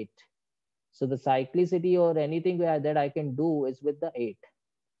of 8. So the cyclicity or anything that I can do is with the 8.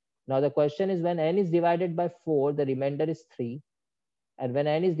 Now the question is, when n is divided by 4, the remainder is 3. And when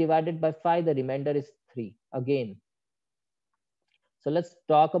n is divided by 5, the remainder is 3 again. So let's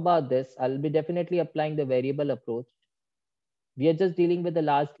talk about this. I'll be definitely applying the variable approach. We are just dealing with the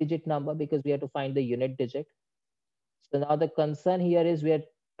last digit number because we have to find the unit digit. So now the concern here is we are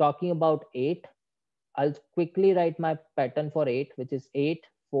talking about 8. I'll quickly write my pattern for 8, which is 8,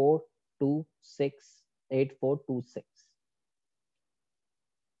 4, 2, 6, 8, 4, 2, 6.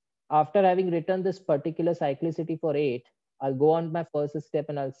 After having written this particular cyclicity for 8, I'll go on my first step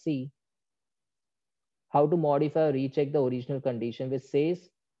and I'll see how to modify or recheck the original condition, which says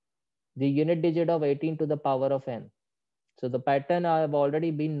the unit digit of 18 to the power of n. So the pattern I've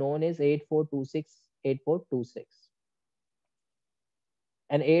already been known is 8426, 8426.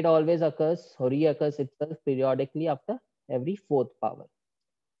 And 8 always occurs or reoccurs itself periodically after every fourth power.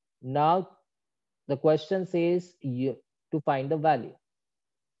 Now the question says to find the value.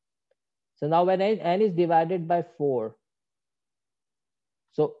 So now when n is divided by 4,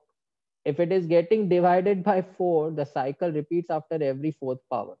 so if it is getting divided by 4, the cycle repeats after every fourth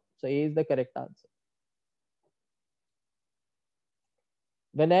power. So A is the correct answer.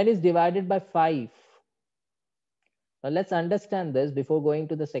 When n is divided by 5, now let's understand this before going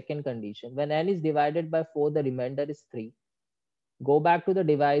to the second condition. When n is divided by 4, the remainder is 3. Go back to the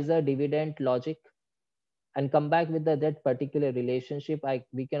divisor dividend logic and come back with that particular relationship.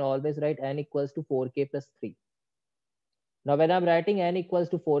 We can always write n equals to 4k plus 3. Now when I'm writing n equals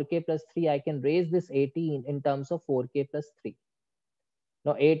to 4k plus 3, I can raise this 18 in terms of 4k plus 3.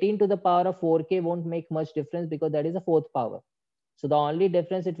 Now 18 to the power of 4k won't make much difference because that is a fourth power. So the only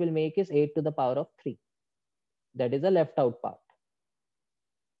difference it will make is 8 to the power of 3. That is the left out part.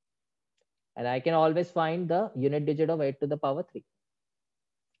 And I can always find the unit digit of 8 to the power 3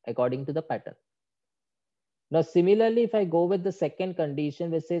 according to the pattern. Now, similarly, if I go with the second condition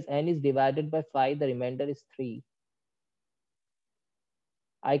which says n is divided by 5, the remainder is 3,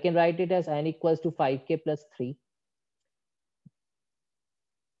 I can write it as n equals to 5k plus 3.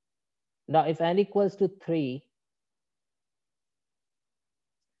 Now, if n equals to 3,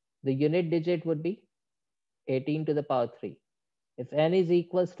 the unit digit would be 18 to the power 3. If n is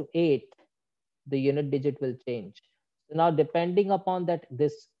equals to 8, the unit digit will change. So now, depending upon that,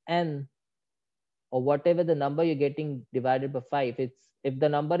 this n or whatever the number you're getting divided by 5, if the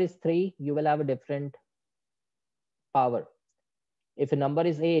number is 3, you will have a different power. If a number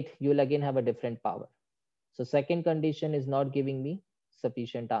is 8, you will again have a different power. So second condition is not giving me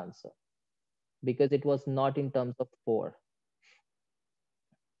sufficient answer because it was not in terms of 4.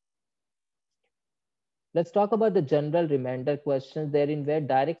 Let's talk about the general remainder questions therein where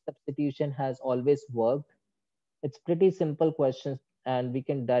direct substitution has always worked. It's pretty simple questions and we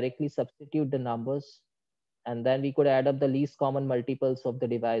can directly substitute the numbers and then we could add up the least common multiples of the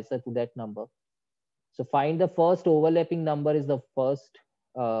divisor to that number. So find the first overlapping number is the first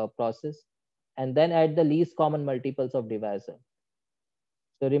process and then add the least common multiples of divisor.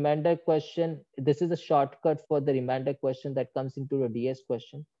 So remainder question, this is a shortcut for the remainder question that comes into the DS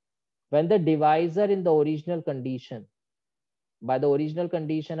question. When the divisor in the original condition, by the original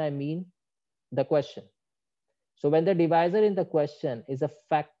condition, I mean the question. So when the divisor in the question is a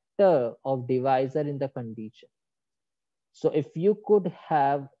factor of divisor in the condition. So if you could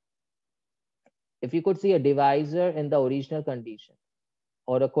see a divisor in the original condition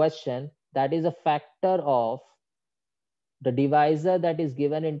or a question that is a factor of the divisor that is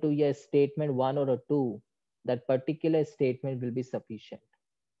given into a statement 1 or a 2, that particular statement will be sufficient.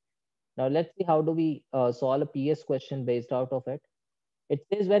 Now let's see how do we solve a PS question based out of it. It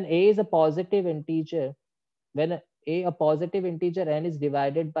says when a is a positive integer, when a positive integer n is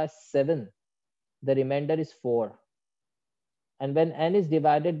divided by 7, the remainder is 4. And when n is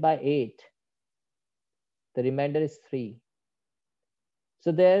divided by 8, the remainder is 3.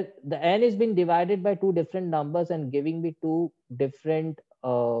 So there, the n is being divided by two different numbers and giving me two different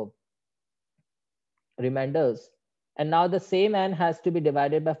remainders. And now the same n has to be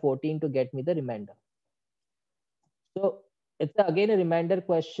divided by 14 to get me the remainder. So it's again a remainder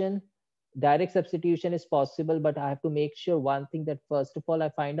question. Direct substitution is possible, but I have to make sure one thing that first of all, I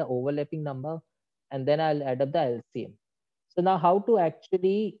find an overlapping number and then I'll add up the LCM. So now how to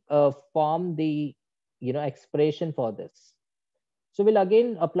actually form the expression for this. So we'll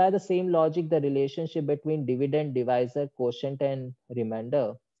again apply the same logic, the relationship between dividend, divisor, quotient, and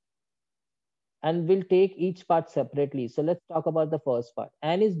remainder. And we'll take each part separately. So let's talk about the first part.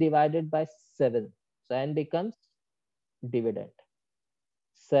 N is divided by 7. So N becomes dividend.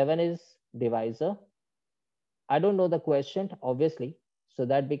 7 is divisor. I don't know the quotient, obviously. So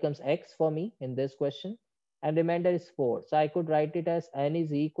that becomes X for me in this question. And remainder is 4. So I could write it as N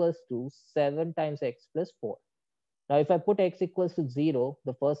is equals to 7 times X plus 4. Now, if I put X equals to 0,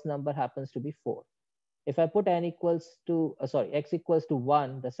 the first number happens to be 4. If I put X equals to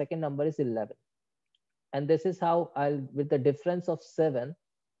 1, the second number is 11. And this is how with the difference of 7,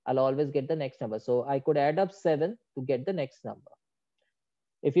 I'll always get the next number. So I could add up 7 to get the next number.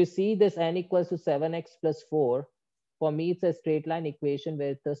 If you see this N equals to 7x plus 4, for me, it's a straight line equation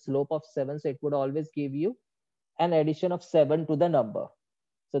with the slope of 7. So it would always give you an addition of 7 to the number.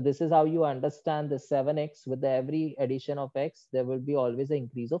 So this is how you understand the 7x. With every addition of x, there will be always an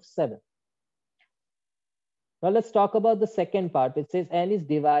increase of 7. Now let's talk about the second part, which says n is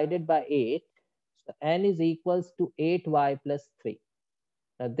divided by 8. So n is equals to 8y plus 3.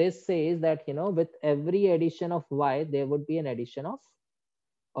 Now this says that, with every addition of y, there would be an addition of,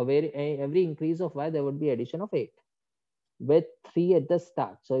 every increase of y, there would be addition of 8 with 3 at the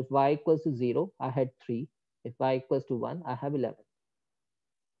start. So if y equals to 0, I had 3. If y equals to 1, I have 11.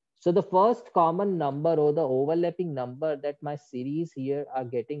 So the first common number or the overlapping number that my series here are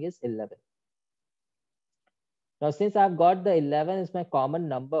getting is 11. Now, since I've got the 11 is my common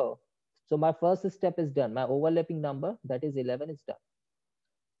number, so my first step is done. My overlapping number, that is 11, is done.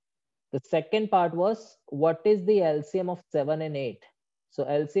 The second part was, what is the LCM of 7 and 8? So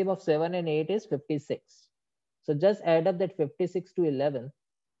LCM of 7 and 8 is 56. So just add up that 56 to 11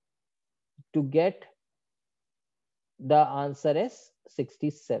 to get the answer as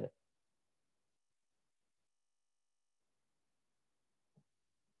 67.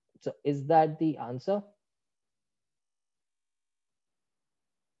 So is that the answer?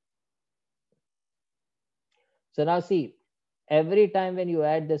 So now see, every time when you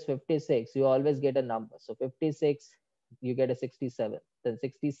add this 56, you always get a number. So 56, you get a 67. Then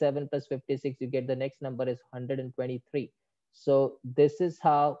 67 plus 56, you get the next number is 123. So this is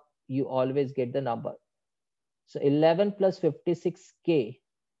how you always get the number. So 11 plus 56k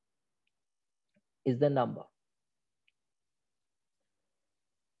is the number.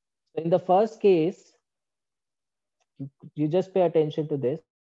 So in the first case, you just pay attention to this.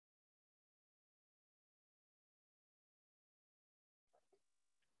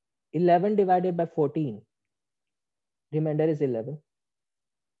 11 divided by 14, remainder is 11.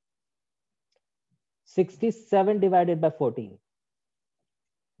 67 divided by 14,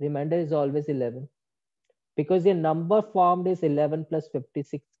 remainder is always 11, because your number formed is 11 plus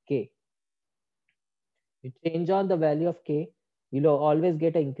 56k. You change on the value of k, you'll always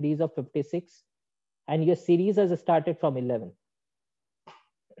get an increase of 56, and your series has started from 11.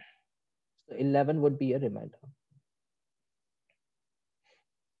 So 11 would be a remainder.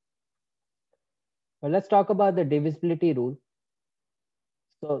 Well, let's talk about the divisibility rule.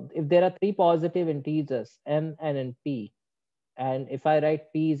 So if there are three positive integers, m, n, and p, and if I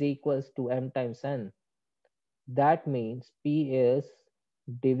write p is equals to m times n, that means p is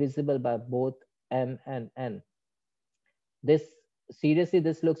divisible by both m and n. This, seriously,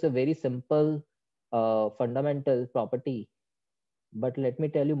 this looks a very simple fundamental property, but let me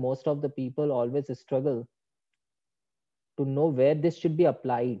tell you, most of the people always struggle to know where this should be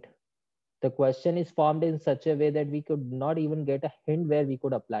applied. The question is formed in such a way that we could not even get a hint where we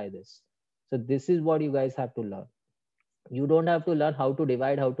could apply this. So this is what you guys have to learn. You don't have to learn how to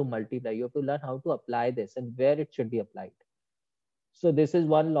divide, how to multiply. You have to learn how to apply this and where it should be applied. So this is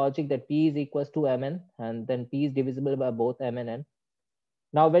one logic, that p is equals to mn, and then p is divisible by both m and n.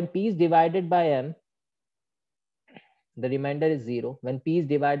 Now when p is divided by m, the remainder is 0. When p is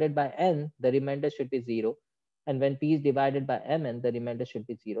divided by n, the remainder should be 0. And when p is divided by mn, the remainder should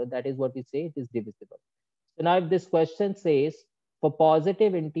be 0. That is what we say it is divisible. So now if this question says, for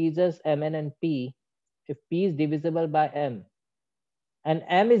positive integers mn and p, if p is divisible by m and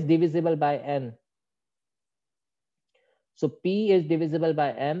m is divisible by n, so p is divisible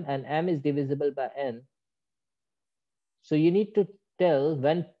by m and m is divisible by n, so you need to tell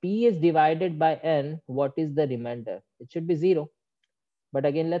when p is divided by n, what is the remainder? It should be 0. But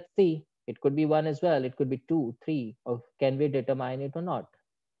again, let's see. It could be 1 as well. It could be 2, 3, or can we determine it or not?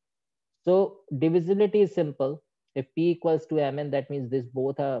 So divisibility is simple. If p equals to mn, that means this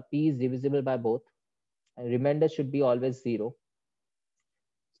both are, p is divisible by both. And remainder should be always 0.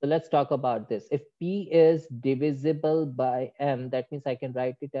 So let's talk about this. If p is divisible by m, that means I can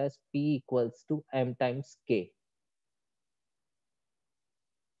write it as p equals to m times k.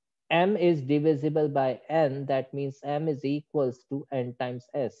 M is divisible by n, that means m is equals to n times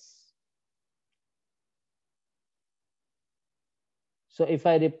s. So if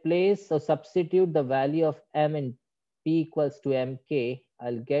I replace or substitute the value of m in p equals to mk,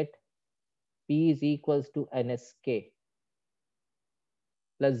 I'll get p is equals to nsk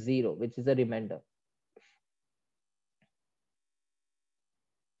plus 0, which is a remainder.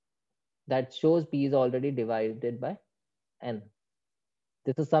 That shows p is already divided by n.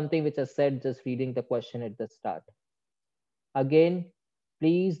 This is something which I said just reading the question at the start. Again,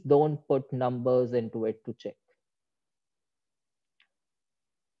 please don't put numbers into it to check.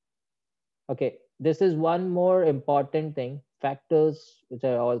 Okay, this is one more important thing, factors, which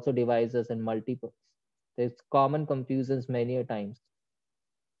are also divisors and multiples. There's common confusions many a times.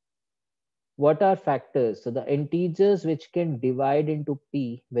 What are factors? So the integers which can divide into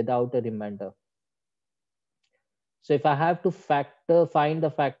p without a remainder. So if I have to find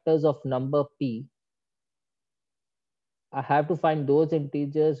the factors of number p, I have to find those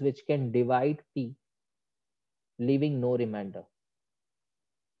integers which can divide p, leaving no remainder.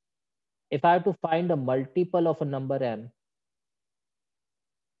 If I have to find a multiple of a number m,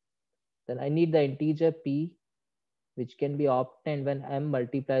 then I need the integer p, which can be obtained when m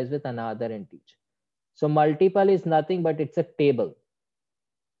multiplies with another integer. So multiple is nothing but it's a table.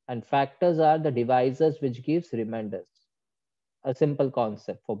 And factors are the divisors which gives remainders. A simple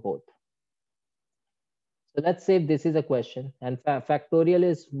concept for both. So let's say this is a question, and factorial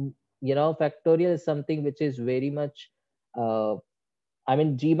is, factorial is something which is very much, I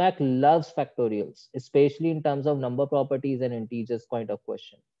mean, GMAT loves factorials, especially in terms of number properties and integers kind of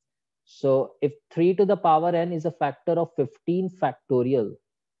question. So if 3 to the power n is a factor of 15 factorial,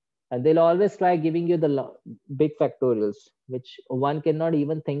 and they'll always try giving you the big factorials, which one cannot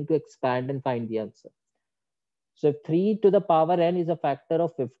even think to expand and find the answer. So if 3 to the power n is a factor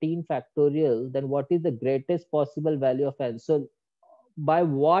of 15 factorial, then what is the greatest possible value of n? So by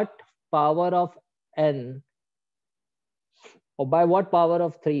what power of n Or by what power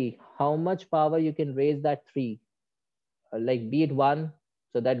of 3? How much power you can raise that 3? Like be it 1,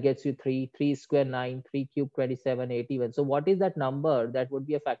 so that gets you 3, 3 square 9, 3 cube 27, 81. So what is that number that would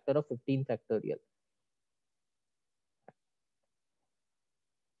be a factor of 15 factorial?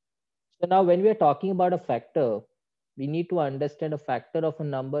 So now when we are talking about a factor, we need to understand a factor of a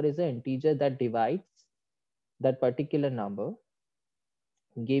number is an integer that divides that particular number,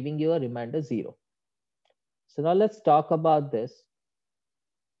 giving you a remainder 0. So now let's talk about this.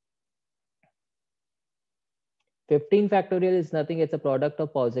 15 factorial is nothing, it's a product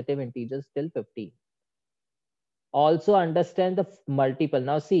of positive integers till 15. Also understand the multiple.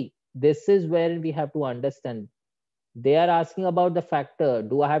 Now see, this is where we have to understand. They are asking about the factor.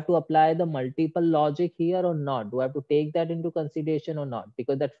 Do I have to apply the multiple logic here or not? Do I have to take that into consideration or not?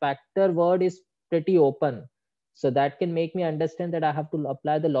 Because that factor word is pretty open. So that can make me understand that I have to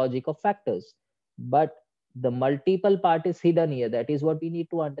apply the logic of factors. But the multiple part is hidden here. That is what we need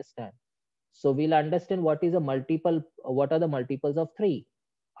to understand. So we'll understand what is a multiple, what are the multiples of 3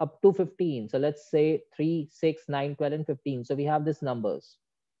 up to 15. So let's say 3, 6, 9, 12, and 15. So we have these numbers.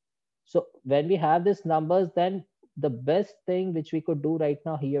 So when we have these numbers, then the best thing which we could do right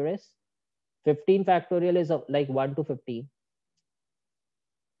now here is 15 factorial is like 1 to 15,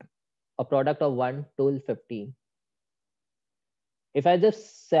 a product of 1 to 15. If I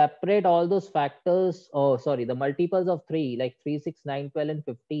just separate all those factors, oh sorry, the multiples of 3 like 3, 6, 9, 12, and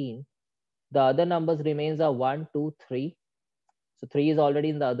 15, the other numbers remains are 1, 2, 3. So 3 is already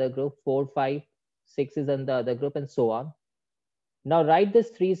in the other group, 4, 5, 6 is in the other group, and so on. Now write this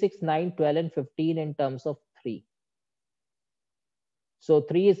 3, 6, 9, 12, and 15 in terms of 3. So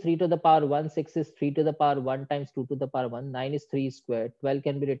 3 is 3 to the power 1, 6 is 3 to the power 1 times 2 to the power 1, 9 is 3 squared, 12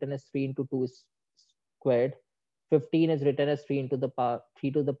 can be written as 3 into 2 squared, 15 is written as 3 into the power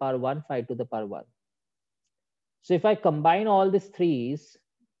 3 to the power 1, 5 to the power 1. So if I combine all these threes,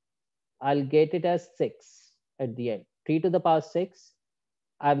 I'll get it as 6 at the end. 3 to the power 6,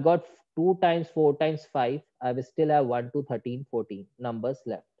 I've got 2 times 4 times 5, I will still have 1 to 13, 14 numbers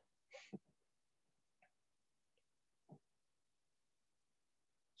left.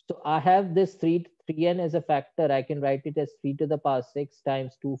 So I have this 3n as a factor. I can write it as 3 to the power 6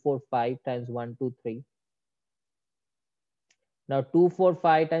 times 2, 4, 5 times 1, 2, 3. Now 2, 4,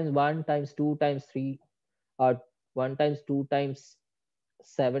 5 times 1 times 2 times 3, or 1 times 2 times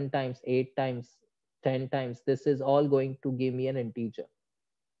 7 times 8 times 10 times. This is all going to give me an integer.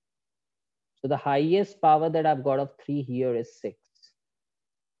 So the highest power that I've got of 3 here is 6.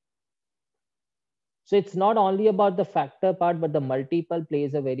 So it's not only about the factor part, but the multiple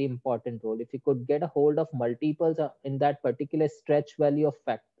plays a very important role. If you could get a hold of multiples in that particular stretch value of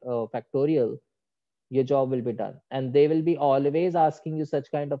factorial, your job will be done. And they will be always asking you such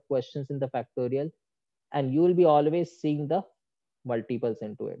kind of questions in the factorial, and you will be always seeing the multiples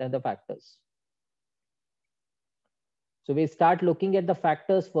into it and the factors. So we start looking at the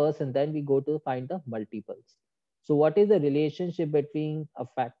factors first, and then we go to find the multiples. So what is the relationship between a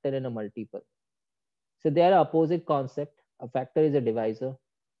factor and a multiple? So they are opposite concept. A factor is a divisor.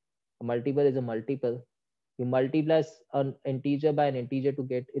 A multiple is a multiple. You multiply an integer by an integer to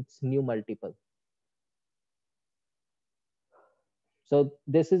get its new multiple. So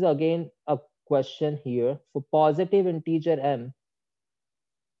this is again a question here. For positive integer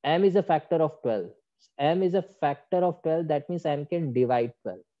m is a factor of 12. M is a factor of 12. That means m can divide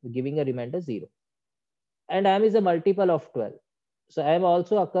 12, giving a remainder 0. And m is a multiple of 12. So m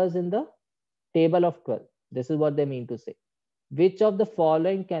also occurs in the table of 12. This is what they mean to say. Which of the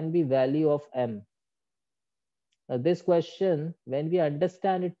following can be value of m? Now this question, when we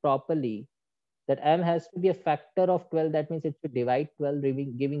understand it properly, that m has to be a factor of 12, that means it should divide 12,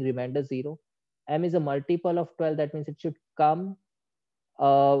 giving remainder 0. M is a multiple of 12, that means it should come.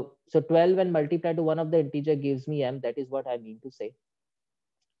 So 12 when multiplied to one of the integer gives me m, that is what I mean to say.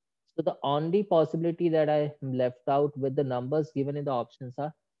 So the only possibility that I left out with the numbers given in the options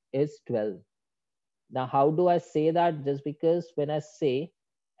is 12. Now, how do I say that? Just because when I say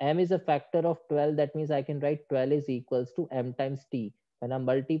m is a factor of 12, that means I can write 12 is equals to m times t. When I'm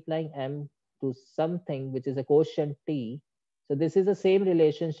multiplying m to something which is a quotient t, so this is the same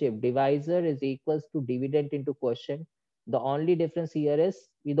relationship. Divisor is equals to dividend into quotient. The only difference here is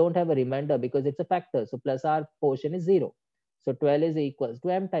we don't have a remainder because it's a factor. So plus our quotient is 0. So 12 is equals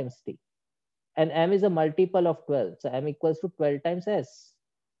to m times t. And m is a multiple of 12. So m equals to 12 times s.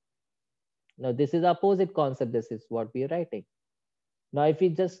 Now this is opposite concept. This is what we are writing. Now if we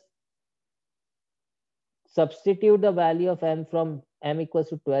just substitute the value of m from m equals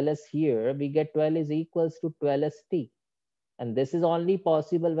to 12s here, we get 12 is equals to 12s t. And this is only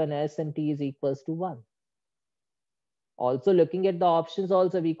possible when s and t is equals to 1. Also, looking at the options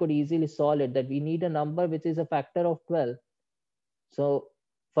also, we could easily solve it, that we need a number which is a factor of 12. So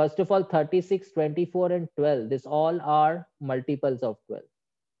first of all, 36, 24, and 12, this all are multiples of 12.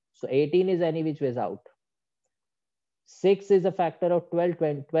 So 18 is any which ways out. 6 is a factor of 12,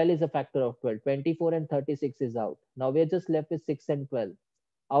 12 is a factor of 12, 24 and 36 is out. Now we're just left with 6 and 12.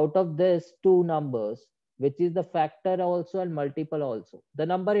 Out of this two numbers, which is the factor also and multiple also. The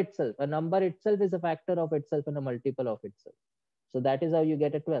number itself, a number itself is a factor of itself and a multiple of itself. So that is how you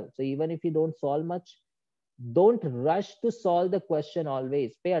get a 12. So even if you don't solve much, don't rush to solve the question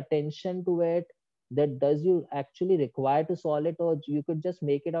always. Pay attention to it, that does you actually require to solve it, or you could just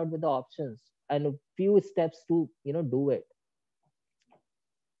make it out with the options and a few steps to do it.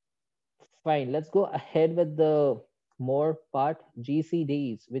 Fine, let's go ahead with the more part.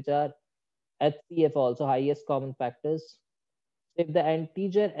 GCDs, which are HCF, also highest common factors. If the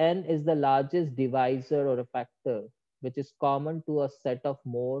integer n is the largest divisor or a factor which is common to a set of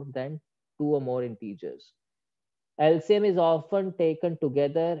more than two or more integers, LCM is often taken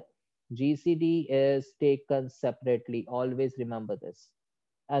together, GCD is taken separately. Always remember this.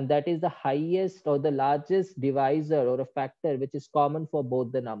 And that is the highest or the largest divisor or a factor which is common for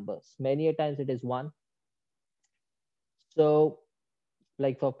both the numbers. Many a times it is 1. So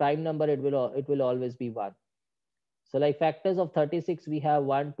like for prime number, it will always be 1. So like factors of 36, we have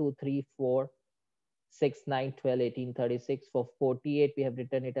 1, 2, 3, 4, 6, 9, 12, 18, 36. For 48, we have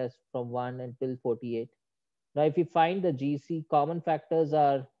written it as from 1 until 48. Now, if you find the GC, common factors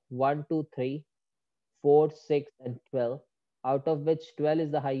are 1, 2, 3, 4, 6, and 12, out of which 12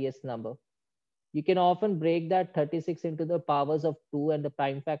 is the highest number. You can often break that 36 into the powers of 2 and the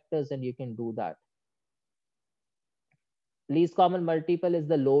prime factors, and you can do that. Least common multiple is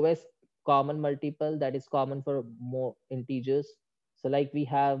the lowest common multiple that is common for more integers. So like we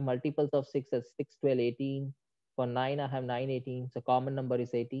have multiples of 6 as 6, 12, 18. For 9, I have 9, 18. So common number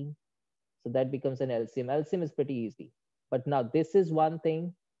is 18. So that becomes an LCM. LCM is pretty easy. But now this is one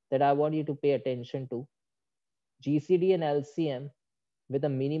thing that I want you to pay attention to. GCD and LCM with a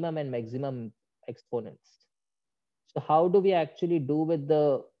minimum and maximum exponents. So how do we actually do with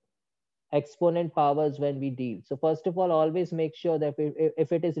the exponent powers when we deal? So first of all, always make sure that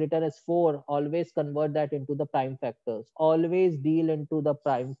if it is written as 4, always convert that into the prime factors. Always deal into the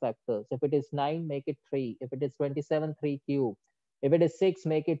prime factors. If it is 9, make it 3. If it is 27, 3 cube. If it is 6,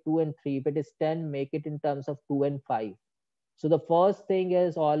 make it 2 and 3. If it is 10, make it in terms of 2 and 5. So the first thing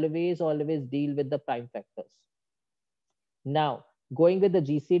is always deal with the prime factors. Now, going with the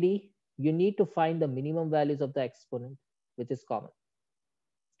GCD, you need to find the minimum values of the exponent, which is common.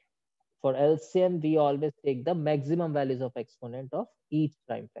 For LCM, we always take the maximum values of exponent of each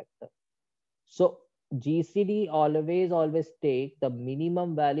prime factor. So GCD always take the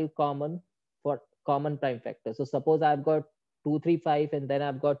minimum value common for common prime factor. So suppose I've got 2, 3, 5, and then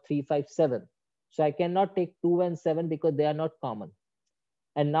I've got 3, 5, 7. So I cannot take 2 and 7 because they are not common.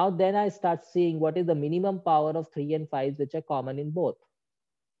 And now then I start seeing what is the minimum power of 3 and 5, which are common in both.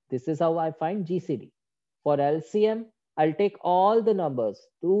 This is how I find GCD. For LCM, I'll take all the numbers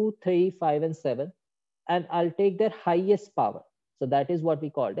 2, 3, 5, and 7, and I'll take their highest power. So that is what we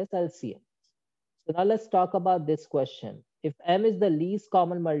called as LCM. So now let's talk about this question. If m is the least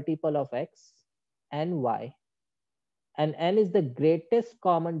common multiple of x and y, and n is the greatest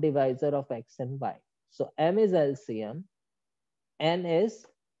common divisor of x and y. So m is LCM, n is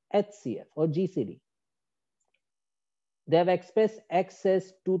HCF or GCD. They have expressed x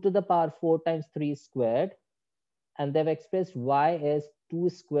as 2 to the power 4 times 3 squared, and they've expressed y as 2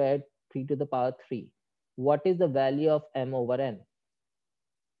 squared 3 to the power 3. What is the value of m over n?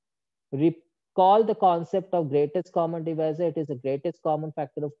 Recall the concept of greatest common divisor. It is the greatest common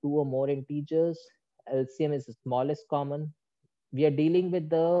factor of 2 or more integers. LCM is the smallest common. We are dealing with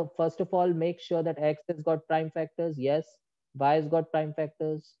the, first of all, make sure that x has got prime factors. Yes. Y has got prime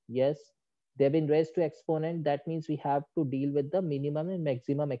factors. Yes. They've been raised to exponent. That means we have to deal with the minimum and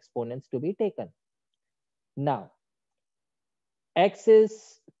maximum exponents to be taken. Now, x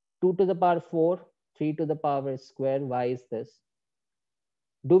is 2 to the power 4, 3 to the power square. Y is this.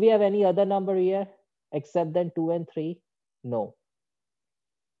 Do we have any other number here except then 2 and 3? No.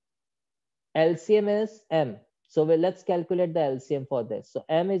 LCM is m. So let's calculate the LCM for this. So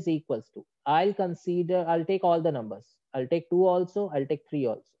m is equals to, I'll take all the numbers. I'll take 2 also, I'll take 3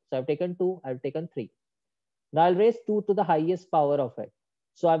 also. So I've taken 2, I've taken 3. Now I'll raise 2 to the highest power of it.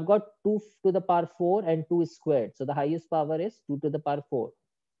 So I've got 2 to the power 4 and 2 is squared. So the highest power is 2 to the power 4.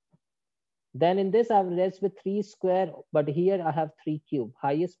 Then in this I've raised with 3 square, but here I have 3 cube.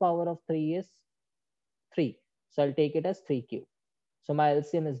 Highest power of 3 is 3. So I'll take it as 3 cube. So my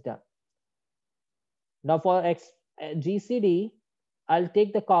LCM is done. Now for GCD, I'll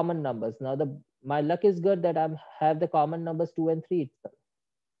take the common numbers. Now my luck is good that I have the common numbers 2 and 3 itself.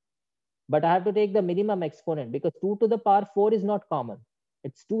 But I have to take the minimum exponent because 2 to the power 4 is not common.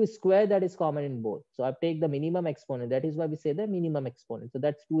 It's 2 squared that is common in both. So I take the minimum exponent. That is why we say the minimum exponent. So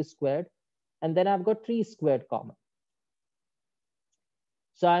that's 2 squared. And then I've got 3 squared common.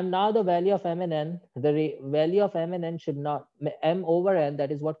 So I'm now the value of m and n. The value of m and n should not, m over n,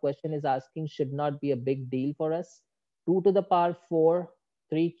 that is what question is asking, should not be a big deal for us. 2 to the power 4,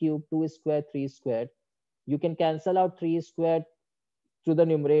 3 cubed, 2 squared, 3 squared. You can cancel out 3 squared to the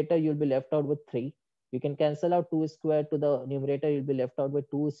numerator, you'll be left out with 3. You can cancel out 2 squared to the numerator, you'll be left out with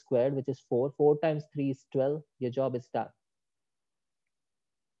 2 squared, which is 4. 4 times 3 is 12. Your job is done.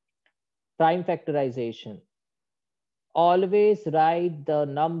 Prime factorization. Always write the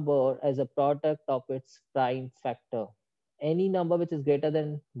number as a product of its prime factor. Any number which is greater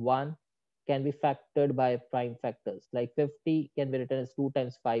than 1 can be factored by prime factors. Like 50 can be written as 2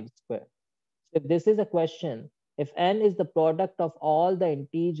 times 5 squared. So if this is a question, if n is the product of all the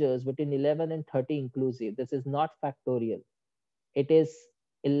integers between 11 and 30 inclusive, this is not factorial. It is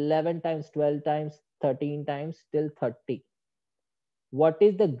 11 times, 12 times, 13 times till 30. What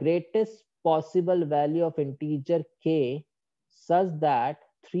is the greatest possible value of integer k such that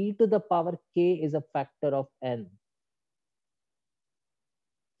 3 to the power k is a factor of n?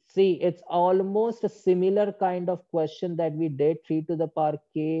 See, it's almost a similar kind of question that we did. 3 to the power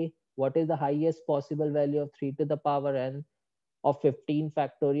k, what is the highest possible value of 3 to the power n of 15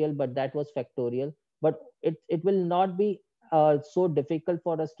 factorial, but that was factorial. But it will not be so difficult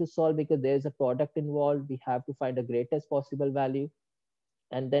for us to solve because there's a product involved. We have to find the greatest possible value,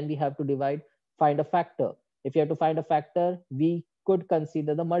 and then we have to divide, find a factor. If you have to find a factor, we could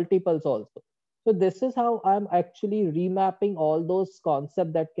consider the multiples also. So this is how I'm actually remapping all those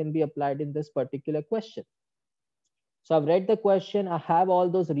concepts that can be applied in this particular question. So I've read the question, I have all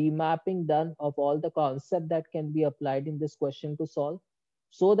those remapping done of all the concept that can be applied in this question to solve,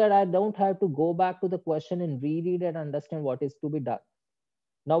 so that I don't have to go back to the question and reread and understand what is to be done.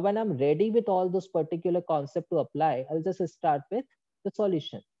 Now, when I'm ready with all those particular concept to apply, I'll just start with the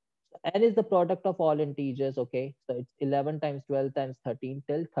solution. So n is the product of all integers, okay? So it's 11 times 12 times 13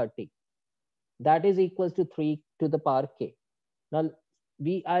 till 30. That is equals to 3 to the power k. Now,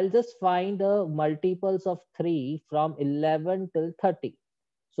 I'll just find the multiples of 3 from 11 till 30.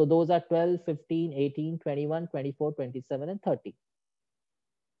 So those are 12, 15, 18, 21, 24, 27, and 30.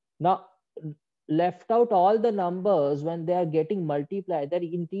 Now, left out all the numbers when they are getting multiplied, they're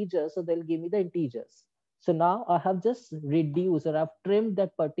integers, so they'll give me the integers. So now I have just reduced or I've trimmed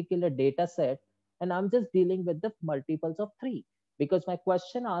that particular data set, and I'm just dealing with the multiples of 3 because my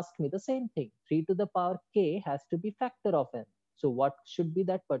question asked me the same thing. 3 to the power k has to be factor of n. So what should be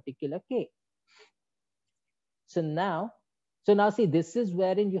that particular k? So now see, this is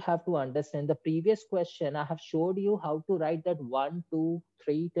wherein you have to understand the previous question. I have showed you how to write that 1, 2,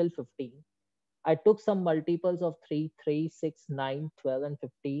 3 till 15. I took some multiples of 3, 3, 6, 9, 12, and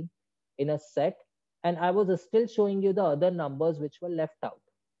 15 in a set, and I was still showing you the other numbers which were left out.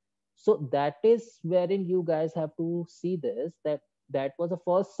 So that is wherein you guys have to see this, that was the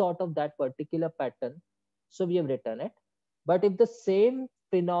first sort of that particular pattern. So we have written it. But if the same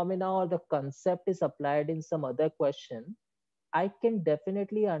phenomena or the concept is applied in some other question, I can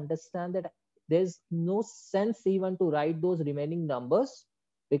definitely understand that there's no sense even to write those remaining numbers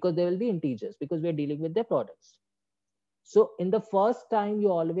because they will be integers because we're dealing with their products. So in the first time,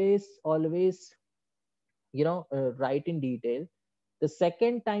 you always, write in detail. The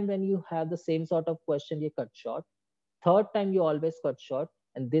second time when you have the same sort of question, you cut short. Third time, you always cut short.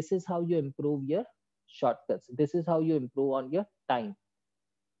 And this is how you improve your shortcuts. This is how you improve on your time.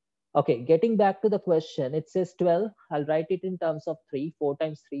 Okay, getting back to the question, it says 12. I'll write it in terms of 3, 4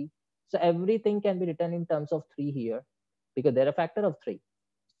 times 3. So everything can be written in terms of 3 here because they're a factor of 3.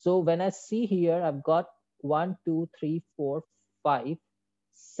 So when I see here, I've got 1, 2, 3, 4, 5,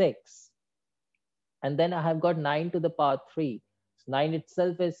 6. And then I have got 9 to the power 3. So 9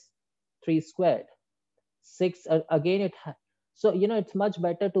 itself is 3 squared. 6, again, so, it's much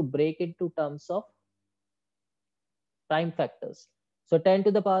better to break into terms of prime factors. So 10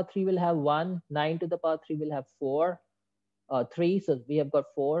 to the power 3 will have 1, 9 to the power 3 will have 4, 3. So we have got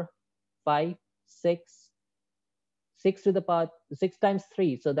 4, 5, 6, 6 to the power 6 times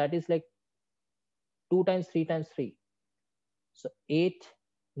 3. So that is like 2 times 3 times 3. So 8,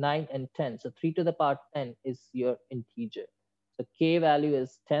 9, and 10. So 3 to the power 10 is your integer. So k value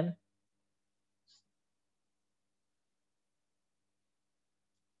is 10.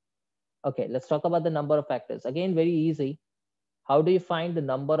 Okay, let's talk about the number of factors. Again, very easy. How do you find the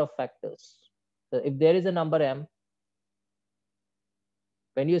number of factors? So if there is a number m,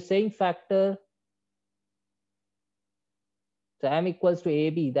 When you're saying factor, so m equals to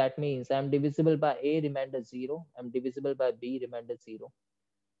ab, that means I'm divisible by a, remainder 0. I'm divisible by b, remainder 0.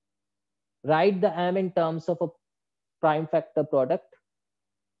 Write the m in terms of a prime factor product.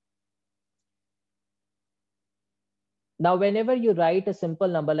 Now, whenever you write a simple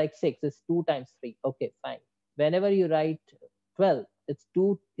number like 6, it's 2 times 3. Okay, fine. Whenever you write 12, it's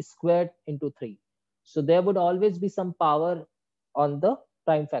 2 squared into 3. So there would always be some power on the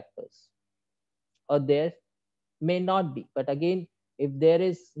prime factors, or there may not be. But again, if there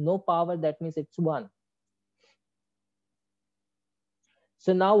is no power, that means it's 1.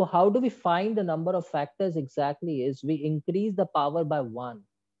 So now how do we find the number of factors exactly is we increase the power by 1.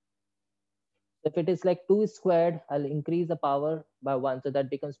 If it is like 2 squared, I'll increase the power by 1. So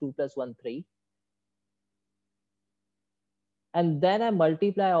that becomes 2 plus 1, 3. And then I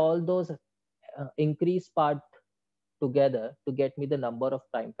multiply all those increased part together to get me the number of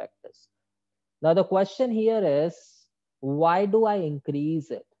prime factors. Now the question here is, why do I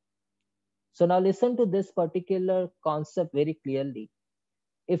increase it? So now listen to this particular concept very clearly.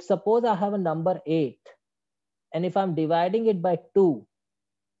 If suppose I have a number 8, and if I'm dividing it by 2,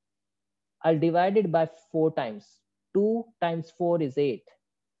 I'll divide it by 4 times. 2 times 4 is 8.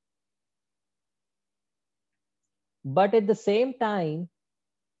 But at the same time,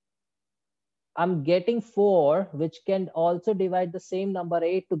 I'm getting 4, which can also divide the same number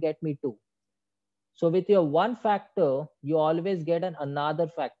 8 to get me 2. So with your one factor, you always get another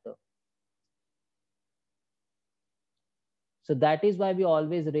factor. So that is why we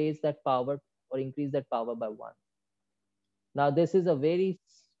always raise that power or increase that power by 1. Now, this is a very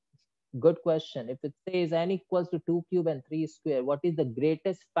good question. If it says n equals to 2 cube and 3 square, what is the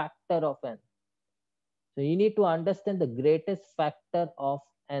greatest factor of n? So you need to understand the greatest factor of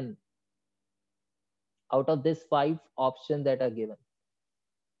n out of these 5 options that are given.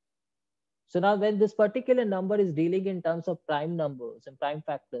 So now when this particular number is dealing in terms of prime numbers and prime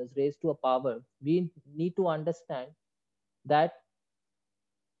factors raised to a power, we need to understand that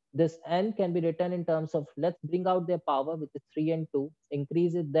this n can be written in terms of, let's bring out their power, which is 3 and 2,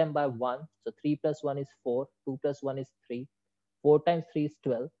 increase it them by 1. So 3 plus 1 is 4, 2 plus 1 is 3, 4 times 3 is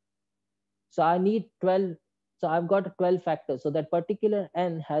 12. So I need 12. So I've got 12 factors. So that particular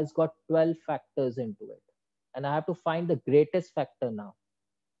n has got 12 factors into it. And I have to find the greatest factor now.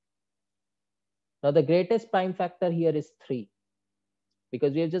 Now the greatest prime factor here is 3,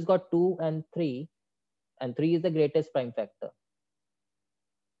 because we have just got 2 and 3, and 3 is the greatest prime factor.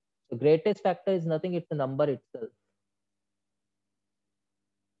 The greatest factor is nothing, it's the number itself.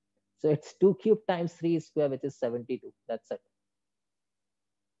 So it's 2 cube times 3 square, which is 72. That's it.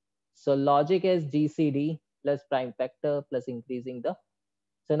 So logic is GCD plus prime factor plus increasing the.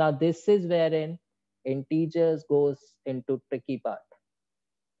 So now this is wherein integers goes into tricky part.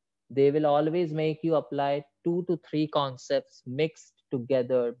 They will always make you apply 2 to 3 concepts mixed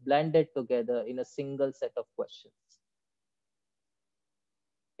together, blended together in a single set of questions.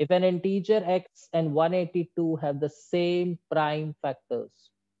 If an integer x and 182 have the same prime factors,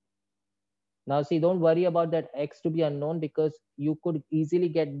 now see, don't worry about that x to be unknown, because you could easily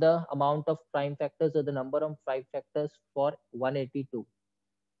get the amount of prime factors or the number of prime factors for 182.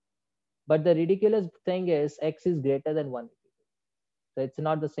 But the ridiculous thing is x is greater than 182. So it's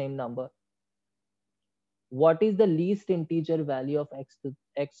not the same number. What is the least integer value of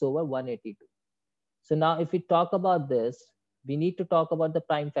x over 182? So now if we talk about this, we need to talk about the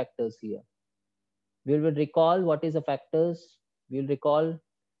prime factors here. We will recall what is the factors. We'll recall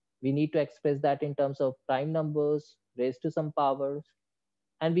we need to express that in terms of prime numbers raised to some powers.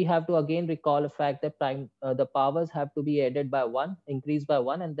 And we have to again recall a fact that the powers have to be added by 1, increased by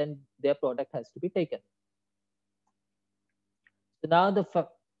 1, and then their product has to be taken. So now the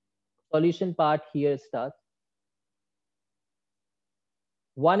solution part here starts.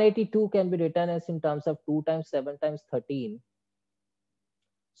 182 can be written as in terms of 2 times 7 times 13.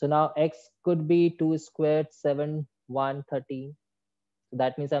 So now x could be 2 squared, 7, 1, 13. So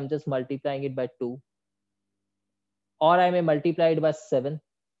that means I'm just multiplying it by 2. Or I may multiply it by 7.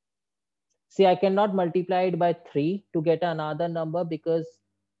 See, I cannot multiply it by 3 to get another number, because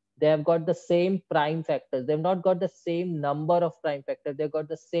they have got the same prime factors. They've not got the same number of prime factors. They've got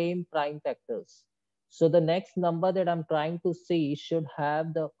the same prime factors. So the next number that I'm trying to see should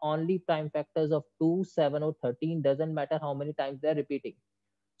have the only prime factors of 2, 7, or 13. Doesn't matter how many times they're repeating.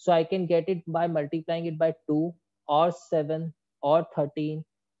 So I can get it by multiplying it by 2 or 7 or 13,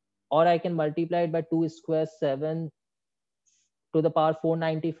 or I can multiply it by 2 square, 7 to the power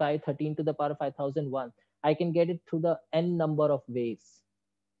 495, 13 to the power 5001. I can get it through the n number of ways.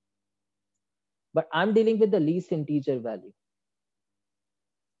 But I'm dealing with the least integer value.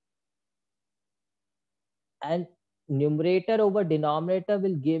 And numerator over denominator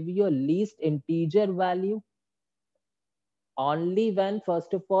will give you a least integer value only when,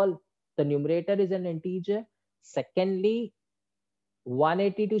 first of all, the numerator is an integer. Secondly,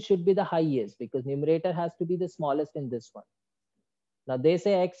 182 should be the highest because numerator has to be the smallest in this one. Now they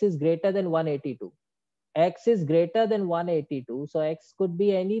say x is greater than 182. X is greater than 182, so x could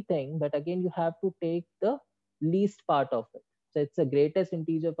be anything, but again, you have to take the least part of it. So it's the greatest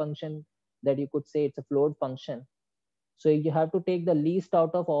integer function that you could say it's a float function. So you have to take the least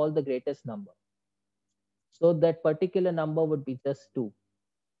out of all the greatest number. So that particular number would be just 2.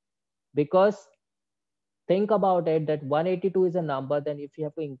 Because think about it, that 182 is a number, then if you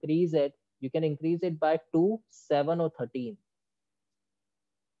have to increase it, you can increase it by 2, 7, or 13.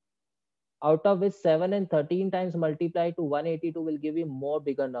 Out of which 7 and 13 times multiplied to 182 will give you more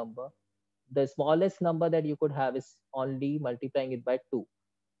bigger number. The smallest number that you could have is only multiplying it by 2.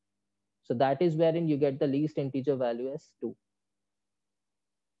 So that is wherein you get the least integer value as 2.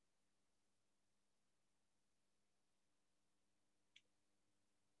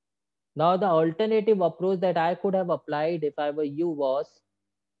 Now the alternative approach that I could have applied if I were you was,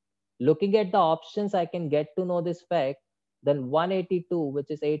 looking at the options, I can get to know this fact. Then 182, which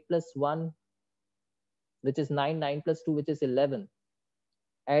is 8 plus 1, which is 9, 9 plus 2, which is 11.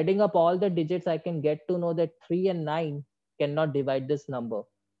 Adding up all the digits, I can get to know that 3 and 9 cannot divide this number.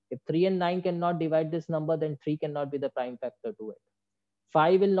 If 3 and 9 cannot divide this number, then 3 cannot be the prime factor to it.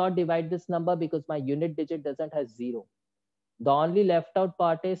 5 will not divide this number because my unit digit doesn't have 0. The only left out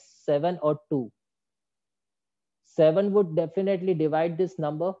part is 7 or 2. 7 would definitely divide this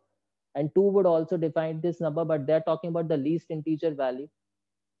number, and 2 would also divide this number, but they're talking about the least integer value.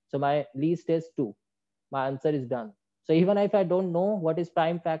 So my least is 2. My answer is done. So even if I don't know what is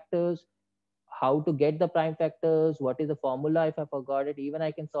prime factors, how to get the prime factors, what is the formula, if I forgot it, even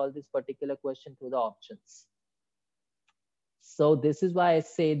I can solve this particular question through the options. So this is why I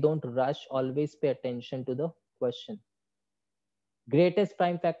say don't rush, always pay attention to the question. Greatest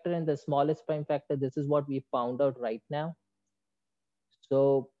prime factor and the smallest prime factor, this is what we found out right now.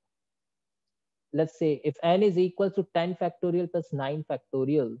 So let's say if n is equal to 10 factorial plus 9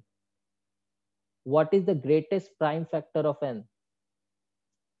 factorial, what is the greatest prime factor of n?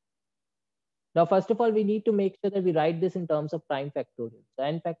 Now, first of all, we need to make sure that we write this in terms of prime factorial. So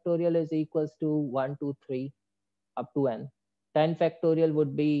n factorial is equals to 1, 2, 3 up to n. 10 factorial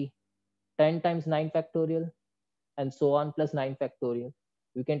would be 10 times 9 factorial and so on plus 9 factorial.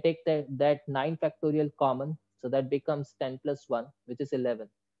 We can take that 9 factorial common. So that becomes 10 plus 1, which is 11.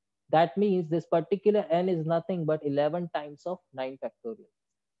 That means this particular n is nothing but 11 times of 9 factorial.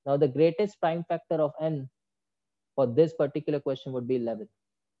 Now, the greatest prime factor of n for this particular question would be 11.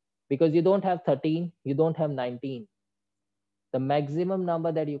 Because you don't have 13, you don't have 19. The maximum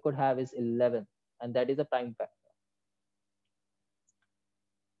number that you could have is 11, and that is a prime factor.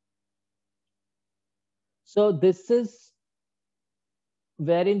 So this is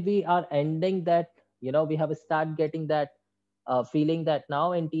wherein we are ending that, we have start getting that feeling that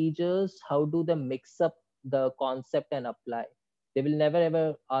now integers, how do they mix up the concept and apply? They will never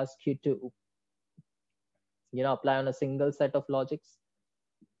ever ask you to, apply on a single set of logics.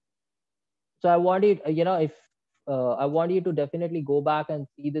 So I want you, if I want you to definitely go back and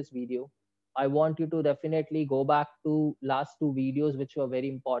see this video. I want you to definitely go back to last two videos, which were very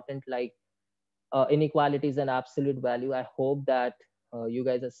important, like inequalities and absolute value. I hope that you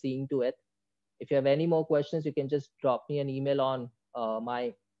guys are seeing to it. If you have any more questions, you can just drop me an email on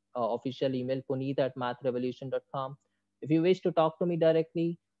my official email, puneet@mathrevolution.com. If you wish to talk to me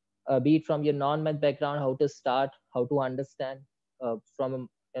directly, be it from your non-math background, how to start, how to understand, from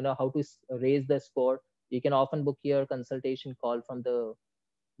how to raise the score, you can often book your consultation call from the,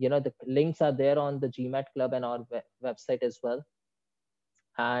 the links are there on the GMAT club and our website as well.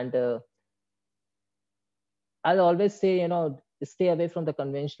 And I'll always say, stay away from the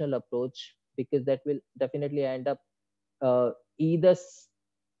conventional approach, because that will definitely end up either,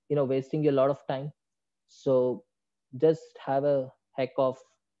 wasting you a lot of time. So just have a heck of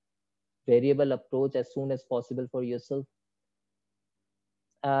variable approach as soon as possible for yourself.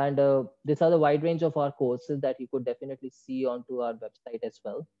 And these are the wide range of our courses that you could definitely see onto our website as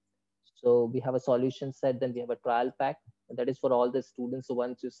well. So we have a solution set, then we have a trial pack, and that is for all the students. So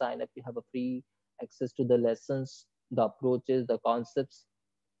once you sign up, you have a free access to the lessons, the approaches, the concepts,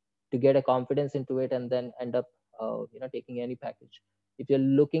 to get a confidence into it, and then end up taking any package. If you're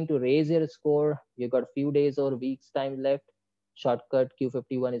looking to raise your score, you got a few days or weeks time left. Shortcut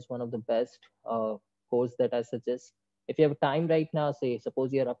Q51 is one of the best course that I suggest. If you have time right now, say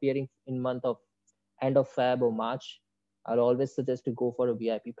suppose you're appearing in month of end of Feb or March, I'll always suggest to go for a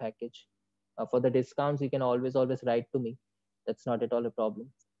VIP package. For the discounts, you can always write to me. That's not at all a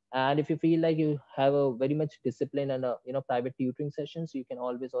problem. And if you feel like you have a very much discipline and private tutoring sessions, you can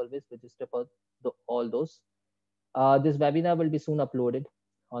always register for all those. This webinar will be soon uploaded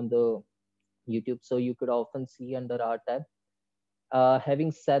on the YouTube, so you could often see under our tab.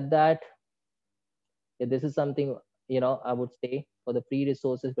 Having said that, this is something, I would say, for the free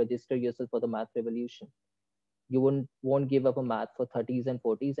resources, register yourself for the Math Revolution. You won't give up a math for 30s and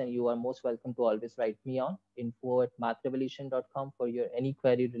 40s, and you are most welcome to always write me on info@mathrevolution.com for your any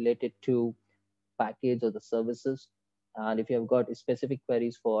query related to package or the services. And if you have got specific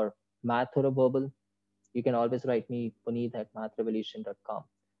queries for math or a verbal, you can always write me, puneet@mathrevolution.com.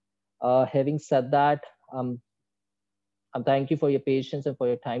 Having said that, thank you for your patience and for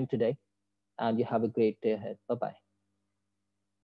your time today, and you have a great day ahead. Bye bye.